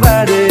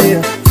nobody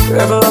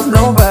ever loved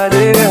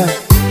nobody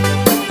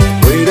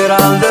way that I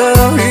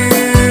love you.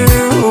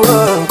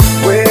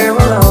 We're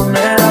alone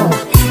now,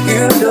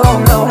 you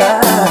don't know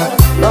how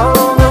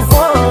long I've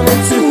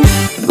wanted to.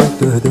 Lock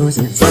the doors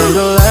and turn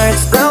the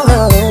lights down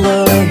low.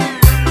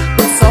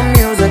 Put some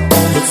music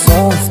on that's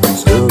soft and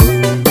slow.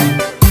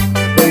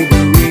 Baby,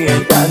 we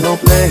ain't got no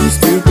place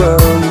to go.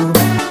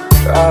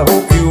 I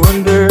hope you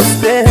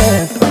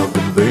understand. I've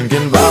been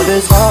thinking about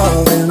this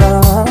all day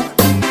long.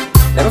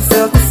 Never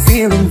felt the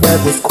feeling that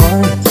was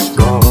quite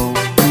strong.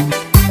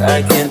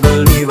 I can't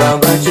believe how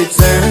much it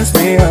turns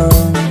me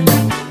on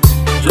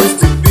just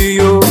to be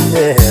your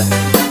man.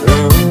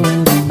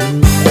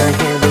 I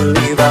can't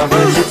believe how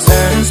much it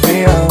turns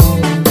me on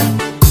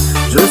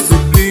just to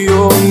be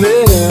your man.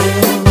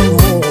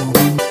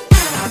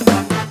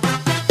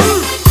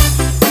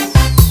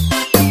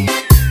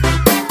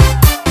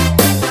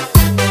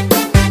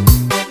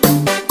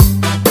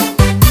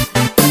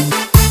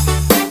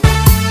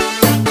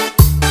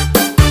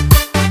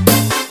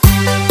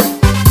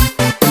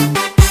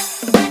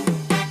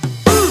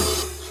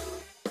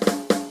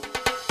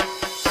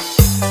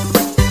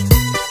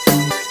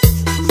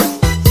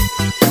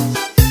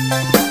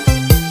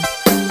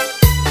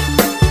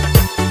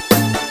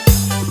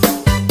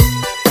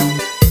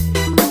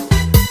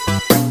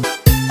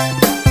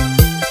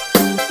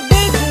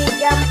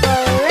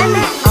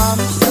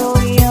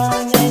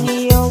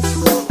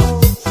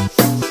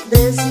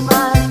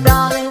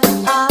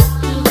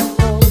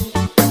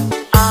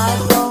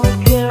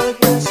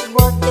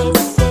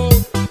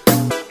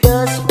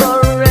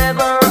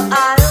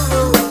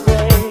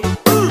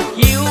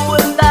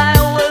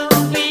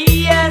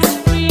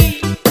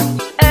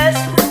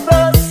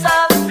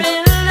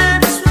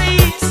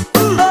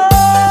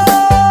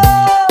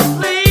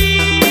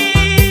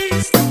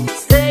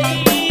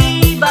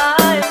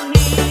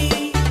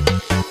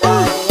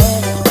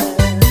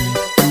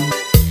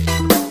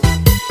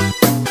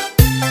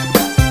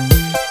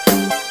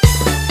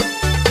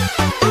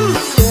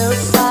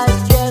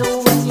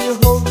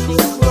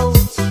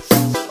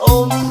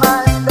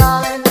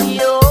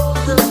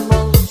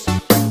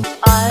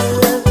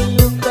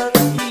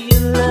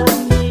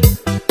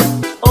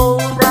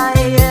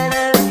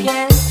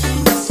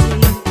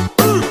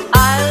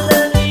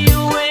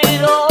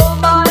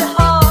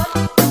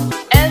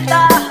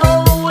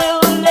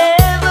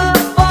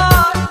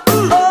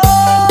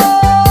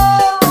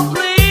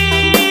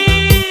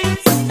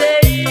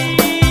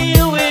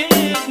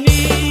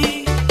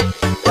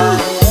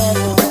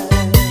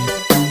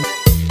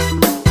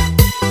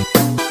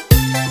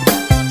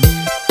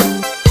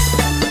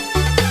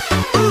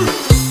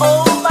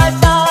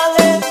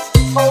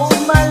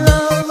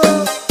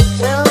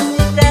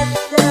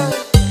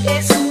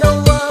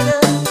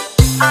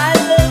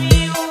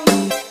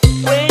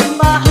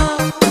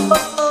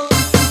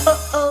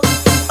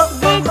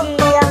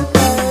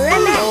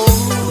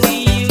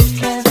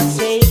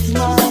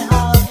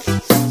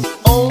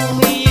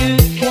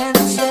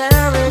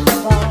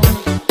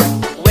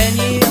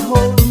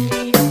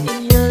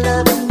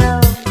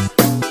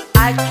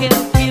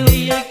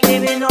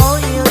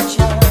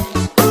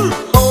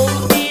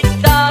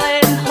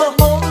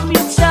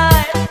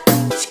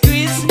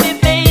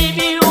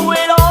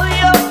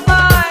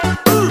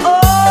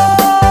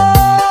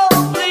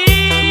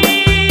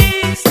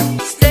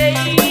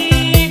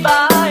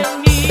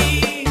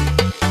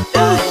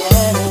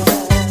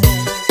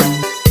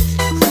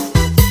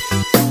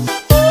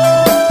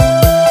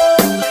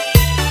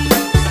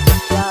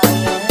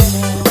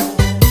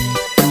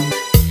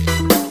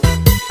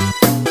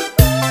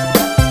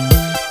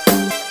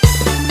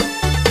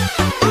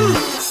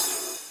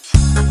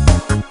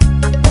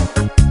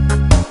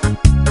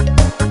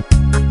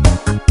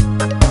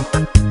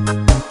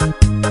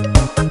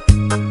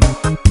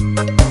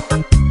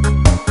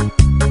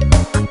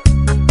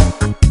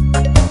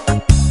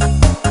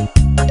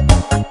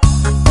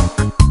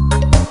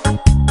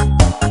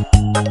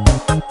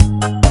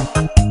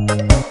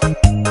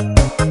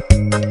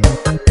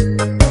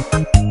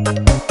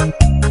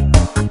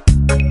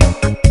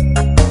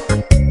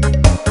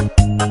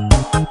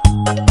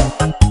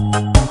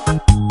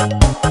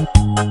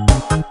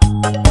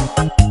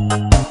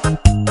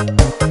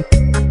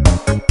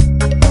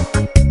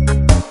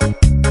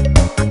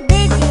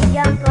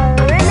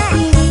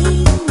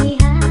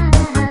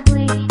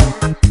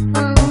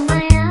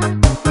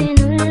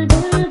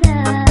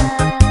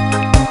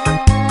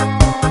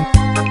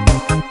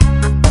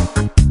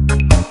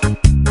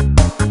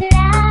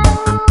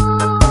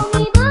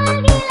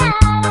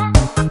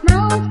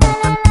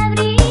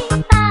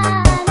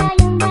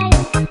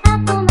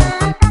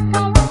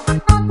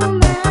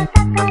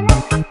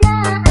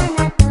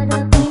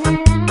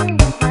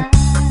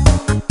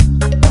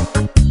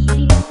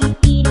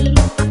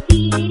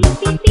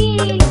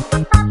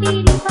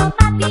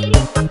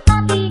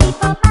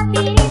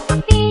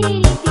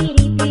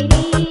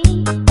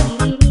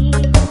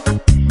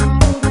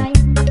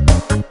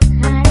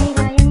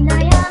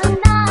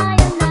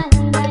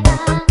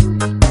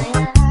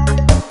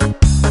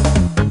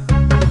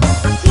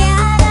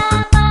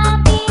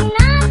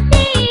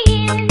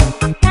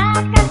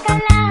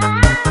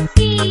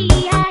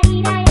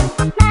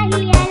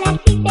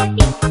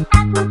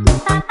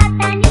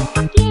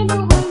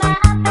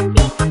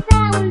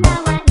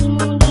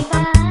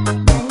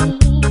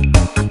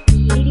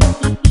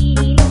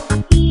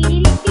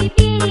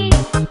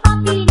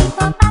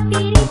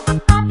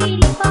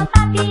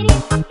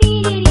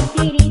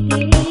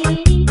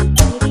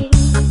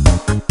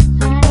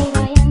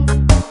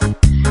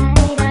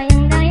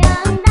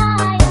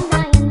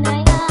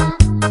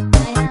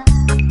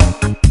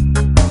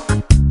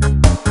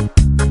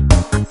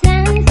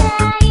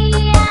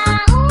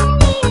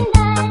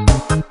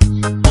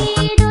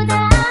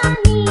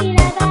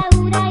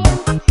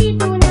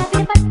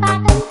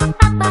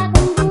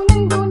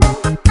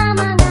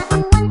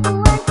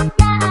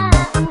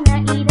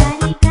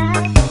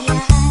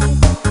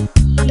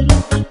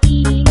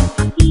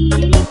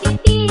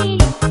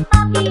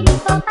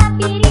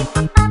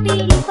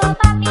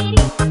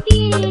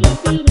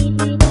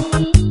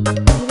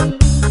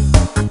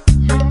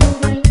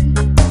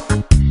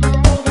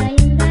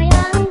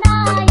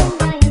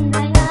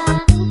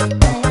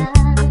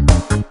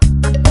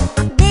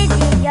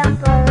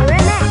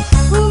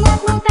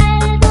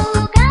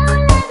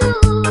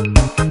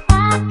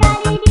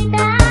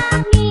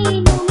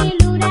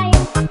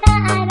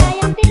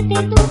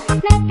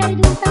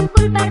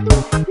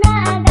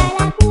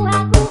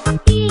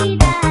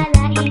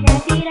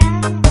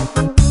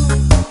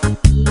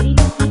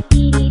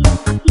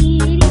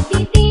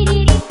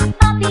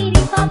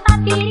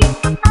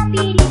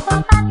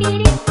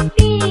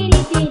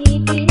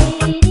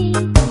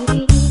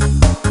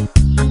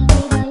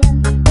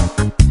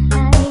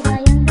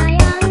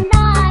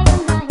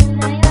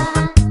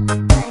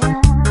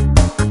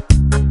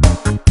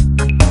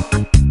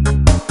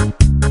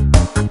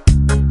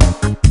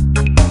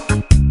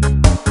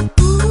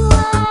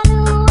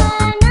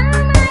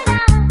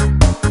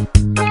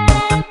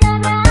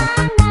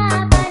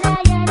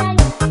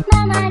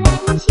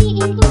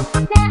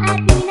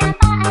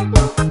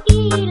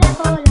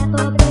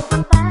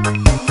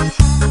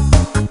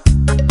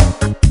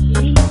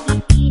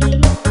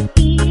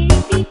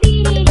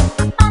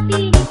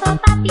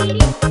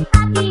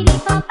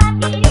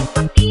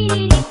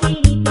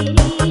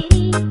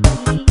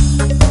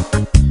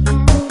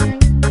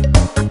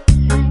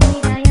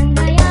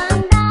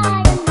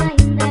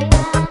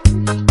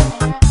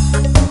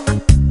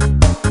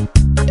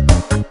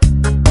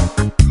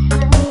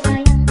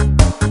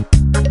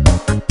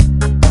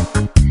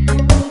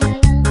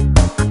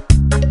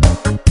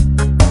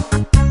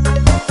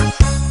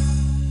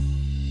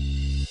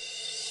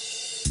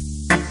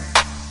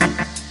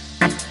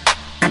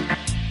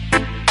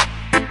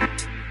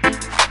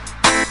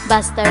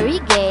 Basta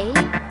Reggae,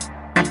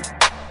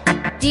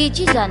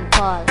 DJ John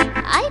Paul,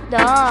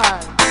 Idol.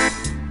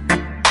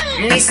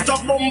 Mr.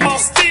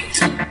 Bombastic,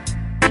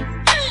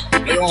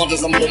 the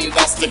orders and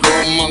bombastic,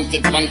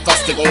 romantic,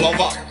 fantastic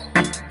lover.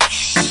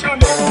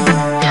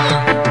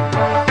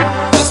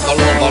 Mr.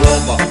 Lover,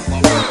 lover,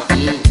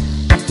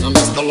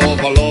 Mr.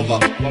 Lover, lover,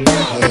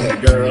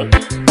 girl,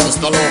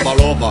 Mr. Lover,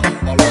 lover,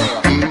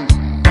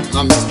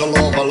 Mr.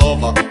 Lover,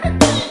 lover.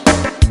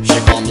 She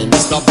call me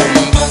Mr.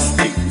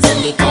 Bombastic, tell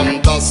me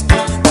fantastic.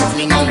 Put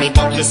me on me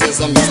back, she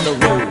says I'm Mr.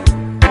 Rowe.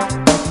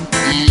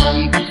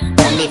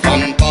 Call me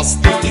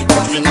fantastic,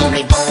 put me on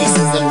me back, she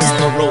says I'm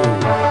Mr. Rowe.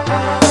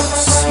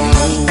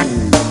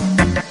 Smooth,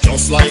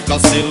 just like a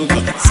silk,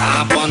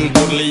 soft and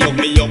goodly, hug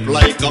me up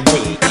like a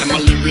quilt. I'm a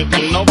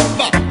lyrical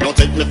lover, don't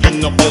take me for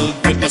no pill.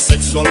 With my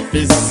sexual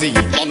physique,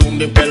 you know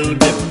me well,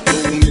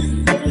 to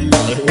me.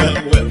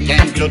 Well,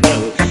 can't you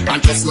tell?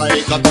 I'm just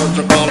like a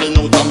turtle crawling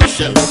out of my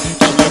shell.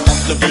 Can you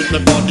captivate my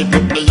body,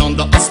 put me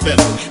under a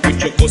spell?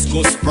 With your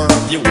couscous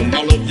perfume,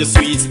 I love your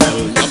sweet smell.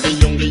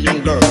 You're the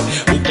young girl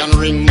who can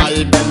ring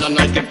my bell, and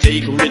I can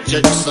take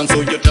rejection.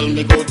 So you tell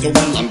me go to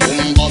hell. I'm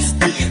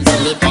bombastic, tell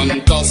me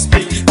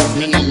fantastic. Put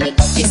me on my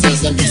back, she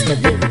says I'm Mr.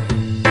 Boom.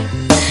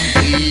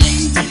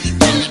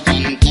 Tell me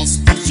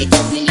fantastic, she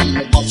took me on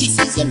my back, she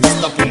says I'm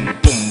Mr. Boom,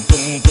 boom,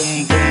 boom,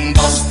 boom,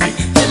 bombastic.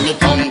 Tell me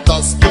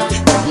fantastic,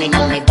 put me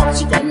on my back,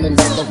 she call me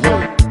Mr.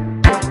 Boom.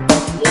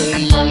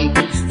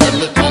 Tell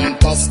me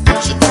fantastic,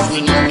 she took me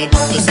on my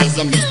back, she says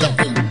I'm Mr.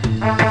 Boom.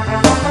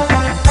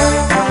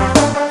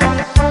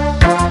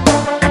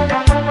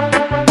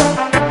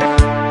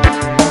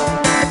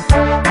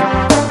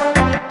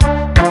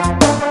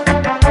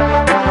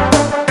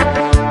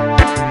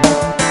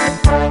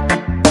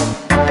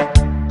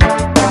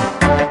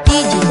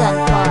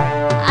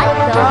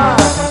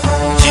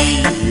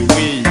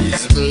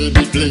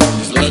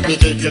 please. Let me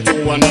take you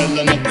to an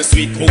island of the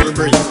sweet cool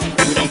breeze.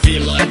 You don't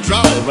feel like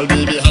drive, well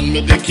baby hand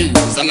me the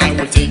keys, and I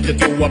will take you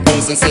to a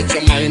place and set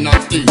your mind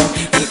at ease.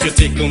 Don't you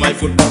take my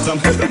foot bottom,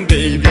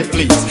 baby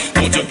please.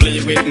 Don't you play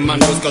with man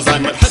just cause I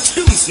might hurt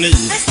you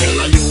sneeze.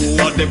 Tell you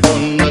are the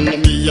bun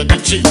and me are the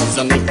cheese,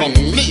 and if I'm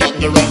me are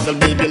the rice, well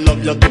baby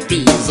love you the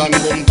peas. I'm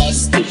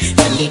bombastic,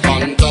 tell you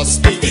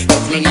fantastic.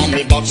 Touch me on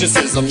me box, she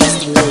says I'm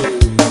Mr.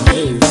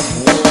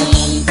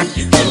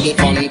 Tell you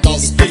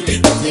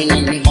fantastic, touch me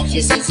on me box,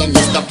 she says I'm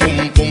Mr.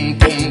 Pum Pum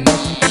Pum.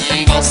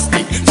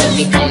 Bombastic, tell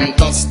you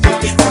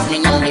fantastic, touch me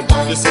on me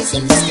box, she says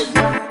I'm Mr.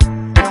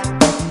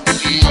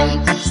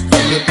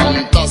 Tell you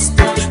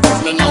fantastic,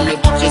 touch me on me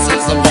box, she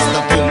says I'm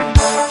Mr. Pum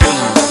Pum.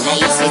 Now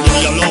you say give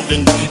me your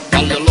loving,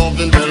 tell your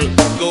loving well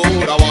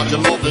good. I want your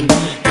loving,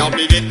 now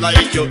be it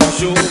like you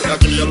should. I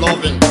give you your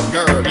loving,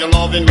 girl, your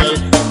loving well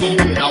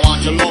good. I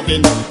want your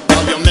loving,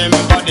 now you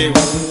remember the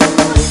who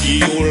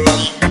you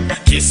like.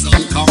 Kiss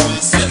and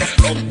caress,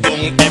 rub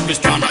down every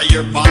strand of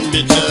your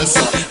bandages.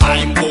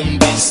 I'm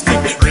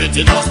bombastic,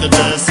 rated off the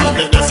best.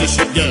 The best you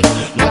should get,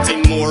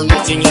 nothing more,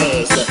 nothing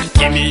less.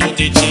 Give me your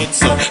digits,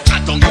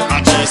 chat on your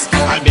chest.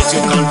 I bet you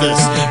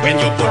confess when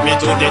you put me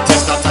to the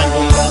test that I'm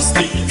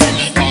bombastic. Feel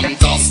me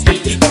fantastic,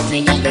 put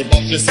me on the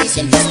box, you see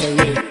some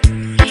history.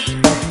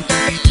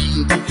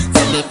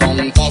 Feel me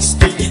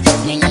fantastic, put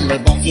me on the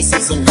box, you see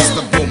some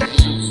Mr. Boom.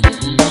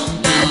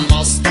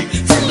 Bombastic,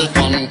 feel me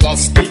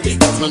fantastic,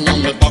 put me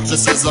on the box, you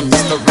see some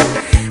Mr.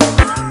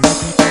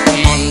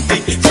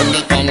 Romantic, feel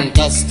me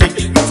fantastic,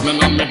 put me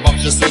on the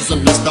box, you see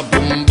some Mr.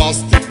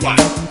 Bombastic. Why?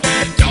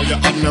 Girl, your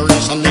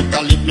admiration, it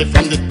leave me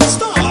from the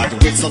start.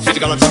 With some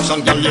physical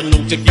attraction, girl, you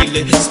know to feel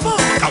it spark.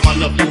 I wanna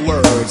love the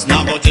words,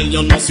 now go tell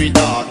you no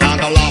sweetheart. Now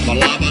go lava,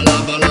 lava,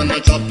 lava, and I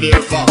chop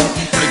your far.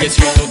 I get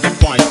straight to the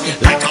point,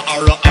 like a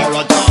aura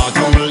dog.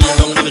 Come lay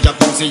down on the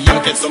jacuzzi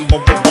and get some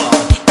bubble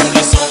bath.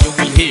 Only song you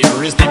will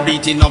hear is the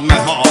beating of my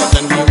heart,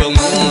 and we will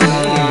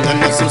and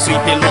have some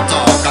sweet pillow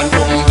talk. And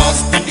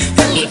bombastic,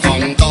 tell me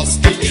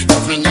fantastic,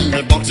 nothing in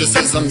the box, she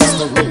says I'm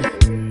Mr. Rowe.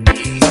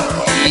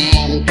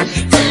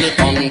 Tell me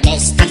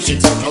fantastic, she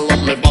took her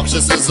on the box, she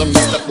says I'm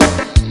Mr.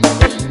 Rowe.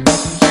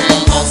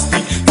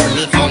 Fantastic, tell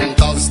me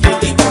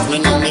fantastic,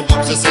 nothing in the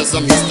box, she says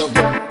I'm Mr.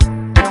 Rowe.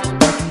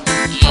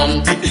 Tell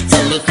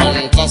me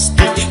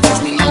fantastic,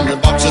 touch me on the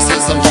box, she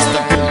says I'm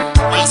Mr. Rowe.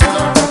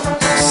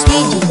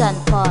 DJ John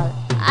Paul,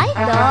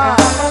 idol.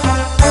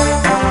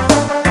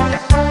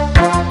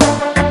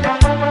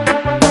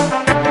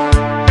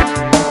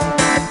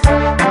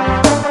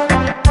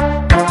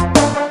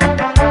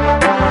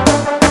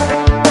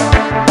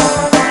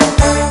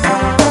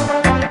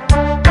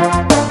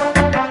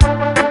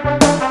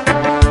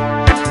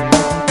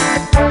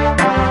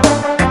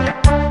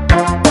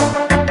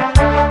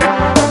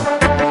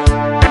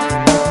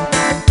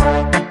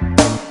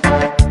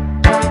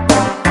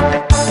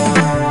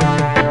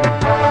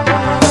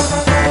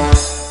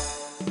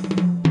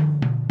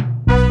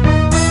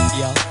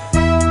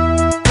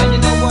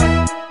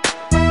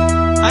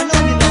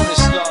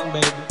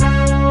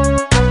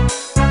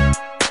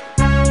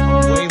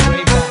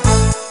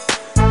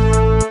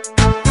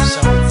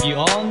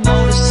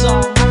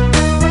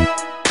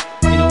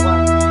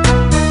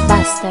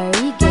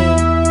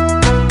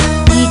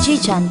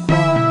 John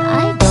Paul,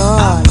 idol.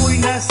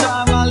 Ako'y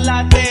nasa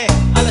Malate,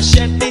 alas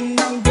 7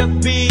 ng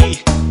gabi.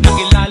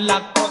 Nakilala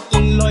ko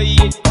tuloy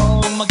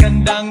itong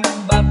magandang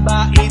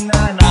babae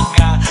na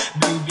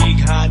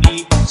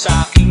nakabibighani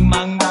sa aking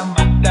mga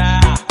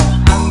mata.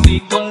 Ang di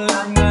ko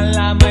lang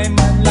alam ay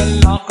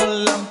manlaloko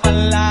lang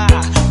pala.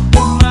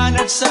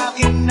 Pumanat sa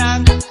akin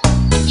ng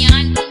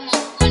Yan mo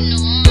nun.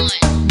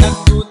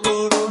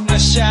 nagtuturo na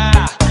siya.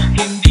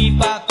 Hindi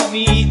pa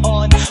kami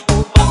on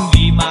upang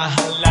di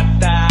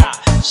mahalata.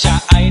 Siya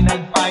ay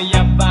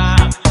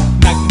nagpayabang,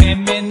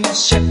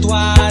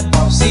 nagmemenesyetwa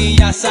daw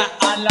siya sa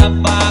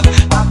alabang.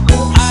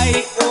 Ako ay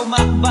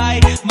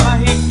umakbay,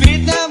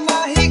 mahigpit na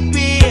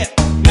mahigpit.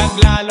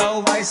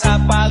 Naglalaway sa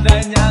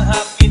palda niya,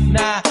 hapit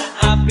na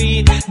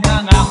hapit.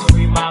 Nang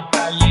ako'y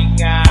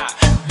makalinga,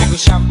 di ko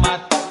siya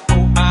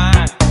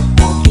matagpuan.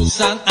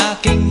 Utos ang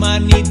aking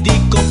mani, di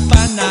ko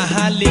pa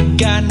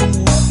nahalikan.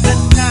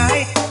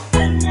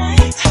 The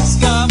night has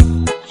come.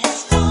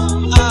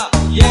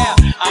 Yeah,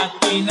 at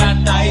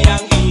pinatay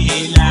ang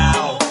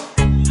ilaw.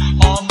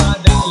 O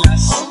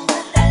madalas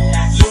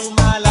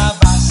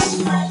lumalabas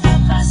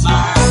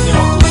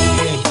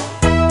mayoy.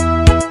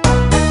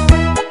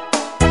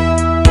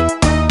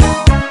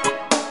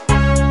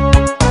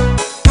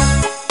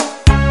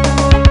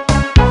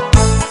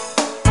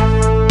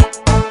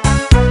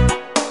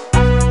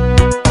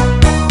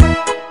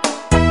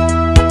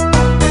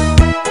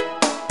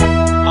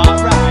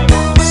 Alright,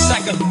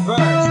 second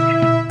verse.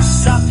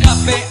 Sa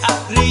kape at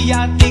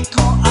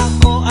Riyatiko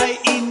ako ay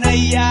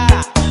inaya.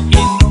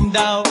 Inom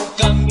daw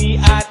kami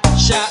at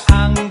siya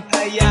ang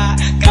kaya.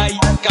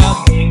 Kaya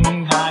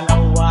kaming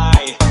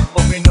dalaway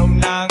uminom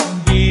ng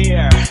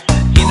beer.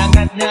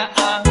 Inangat niya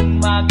ang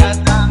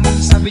magatang,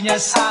 sabi niya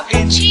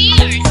sa'kin,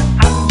 Cheers!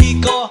 ang di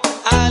ko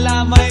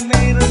alam ay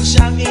mayroon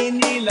siyang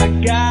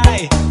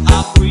inilagay.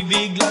 Ako'y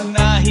bigla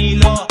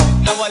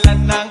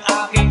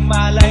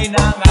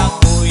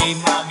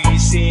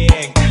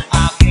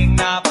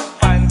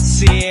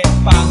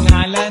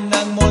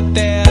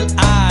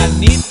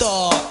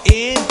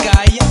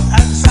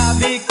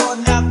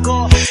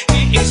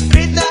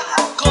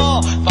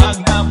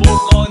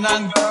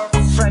ang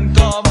girlfriend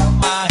ko.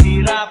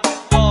 Mahirap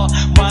ko,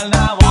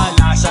 wala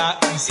sa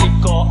isip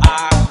ko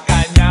ang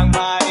kanyang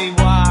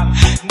baiwang.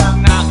 Nang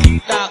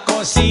nakita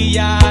ko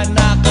siya,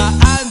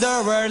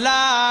 naka-underwear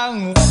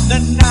lang. The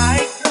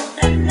night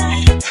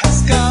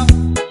has come.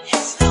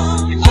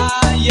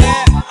 Ah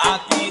yeah,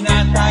 at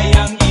pinatay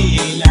ang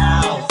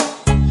ilaw.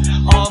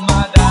 O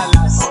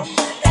madalas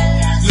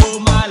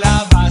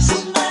lumalabas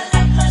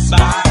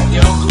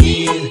banyo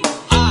queen.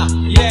 Ah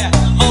yeah,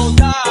 oh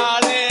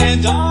darling,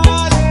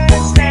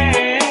 darling,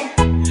 stand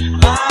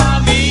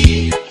by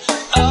me.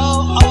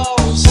 Oh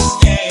oh,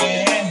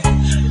 stand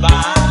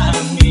by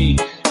me.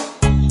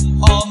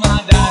 O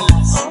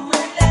madalas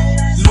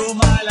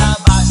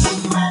lumalabas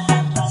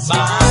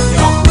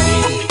banyo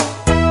queen.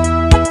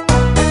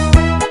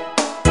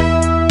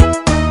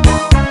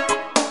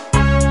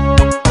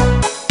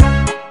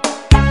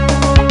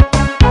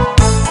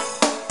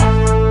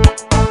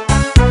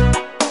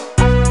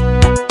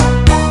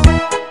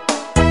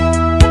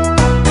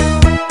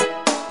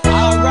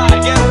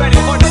 Alright, get ready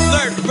for the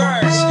third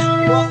verse.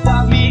 Huwag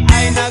kami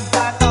ay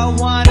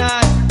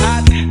nagtatawanan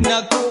at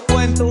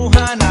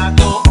nagkukwentuhan na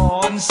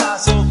doon sa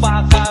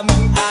sofa.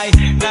 Kami ay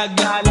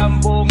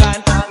naglalambungan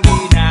ang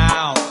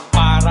ginaw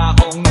para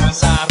kung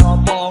nasa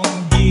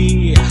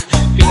robonggi.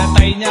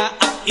 Pinatay niya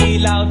ang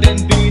ilaw, then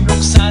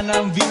binuksan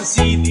ang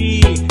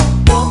VCD.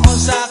 Doon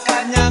sa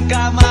kanyang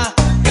kama,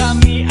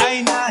 kami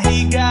ay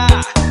nahiga.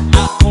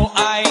 Ako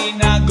ay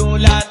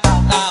nagulat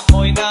at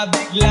ako'y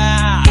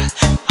nabigla.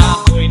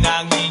 Ako'y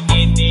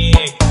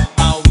nanginginig,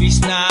 pawis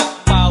na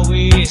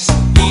pawis.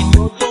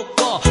 Pinutok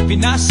ko,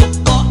 pinasok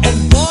ko,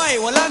 and boy,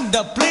 walang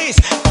the place.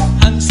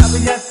 Ang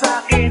sabi niya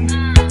sa'kin,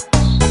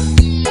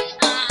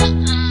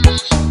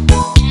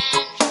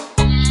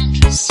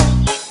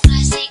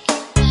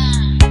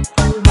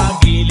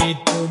 tumagilid,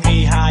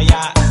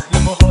 tumihaya,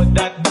 lumuhod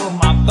at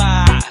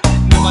bumaba.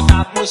 Nung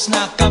matapos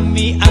na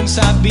kami, ang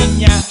sabi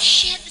niya,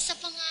 Shit, isa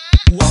pa nga.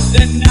 what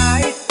the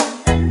night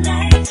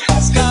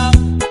has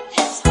come.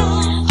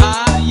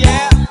 Ah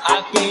yeah,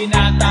 at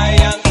pinatay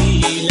ang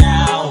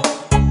ilaw.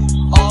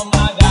 O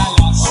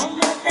madalas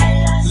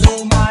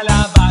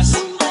lumalabas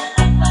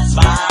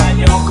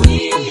banyo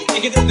queen.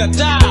 Take it to the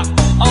top.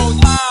 Oh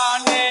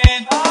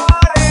darling,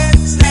 darling,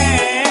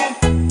 stand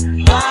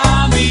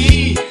by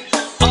me.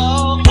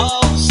 Oh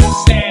oh,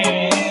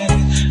 stand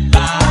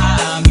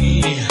by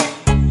me.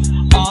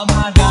 O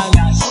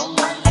madalas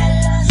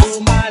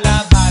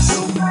lumalabas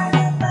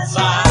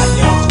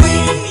banyo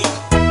queen.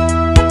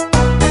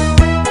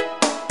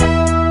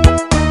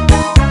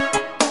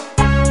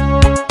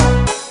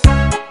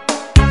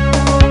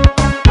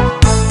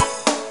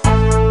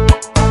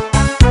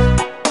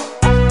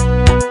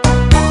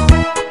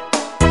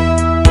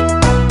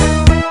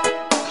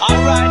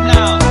 Alright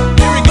now,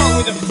 here we go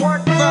with the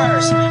fourth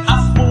verse.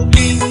 Ang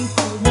puking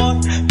kumot,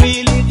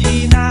 pilit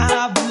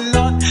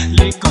hinahablot.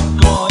 Likod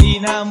ko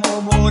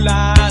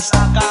inamumula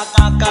sa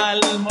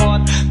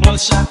kakakalmot. Mo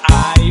siya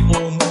ay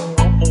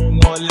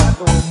umuungol at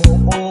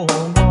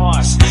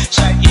umuungos.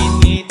 Siya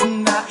init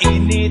na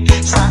init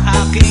sa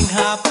aking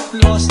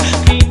haplos.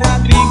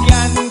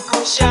 Pinagbigyan ko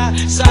siya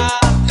sa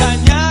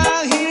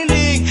kanyang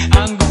hiling.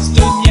 Ang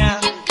gusto niya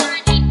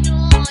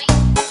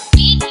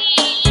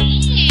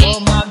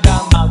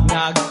umagamag,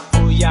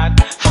 nagpuyat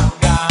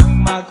hanggang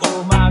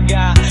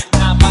mag-umaga.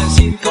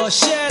 Napansin ko,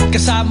 shit,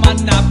 kasama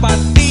na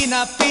pati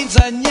na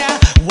pinsan niya.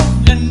 What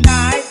the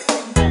night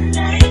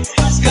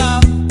has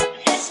come.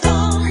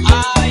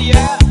 Ah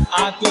yeah,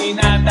 at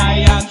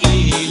pinatay ang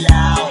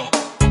ilaw.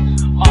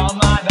 O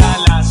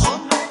madalas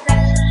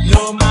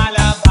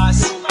lumalabas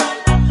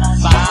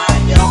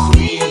banyo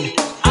queen.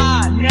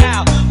 Ah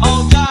now,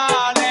 oh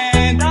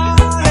darling,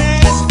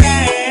 darling,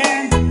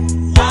 stand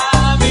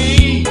by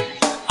me.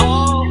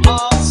 Oh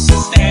oh,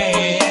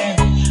 stand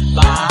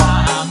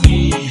by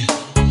me.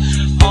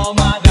 O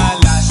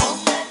madalas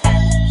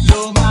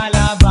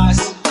lumalabas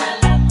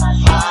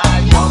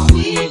banyo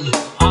queen.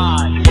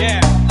 Ah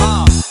yeah,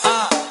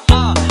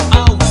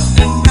 what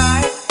the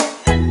night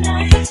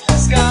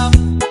has come.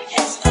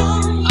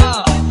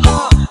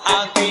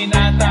 Ang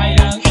pinatay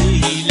ang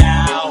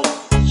ilaw.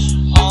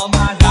 O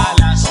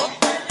madalas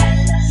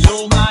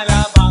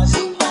lumalabas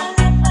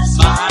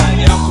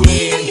banyo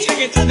queen.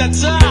 Take it to the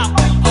top.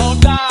 Oh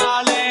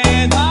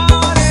darling,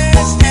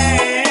 darling,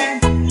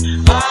 stand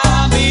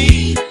by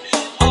me.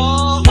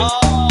 Oh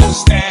oh,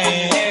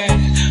 stand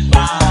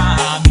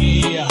by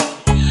me.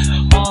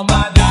 O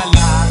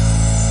madalas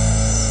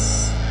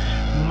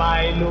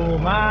may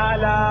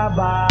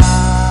lumalabas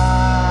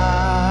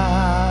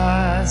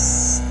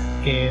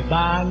ke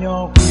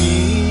banyo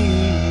queen.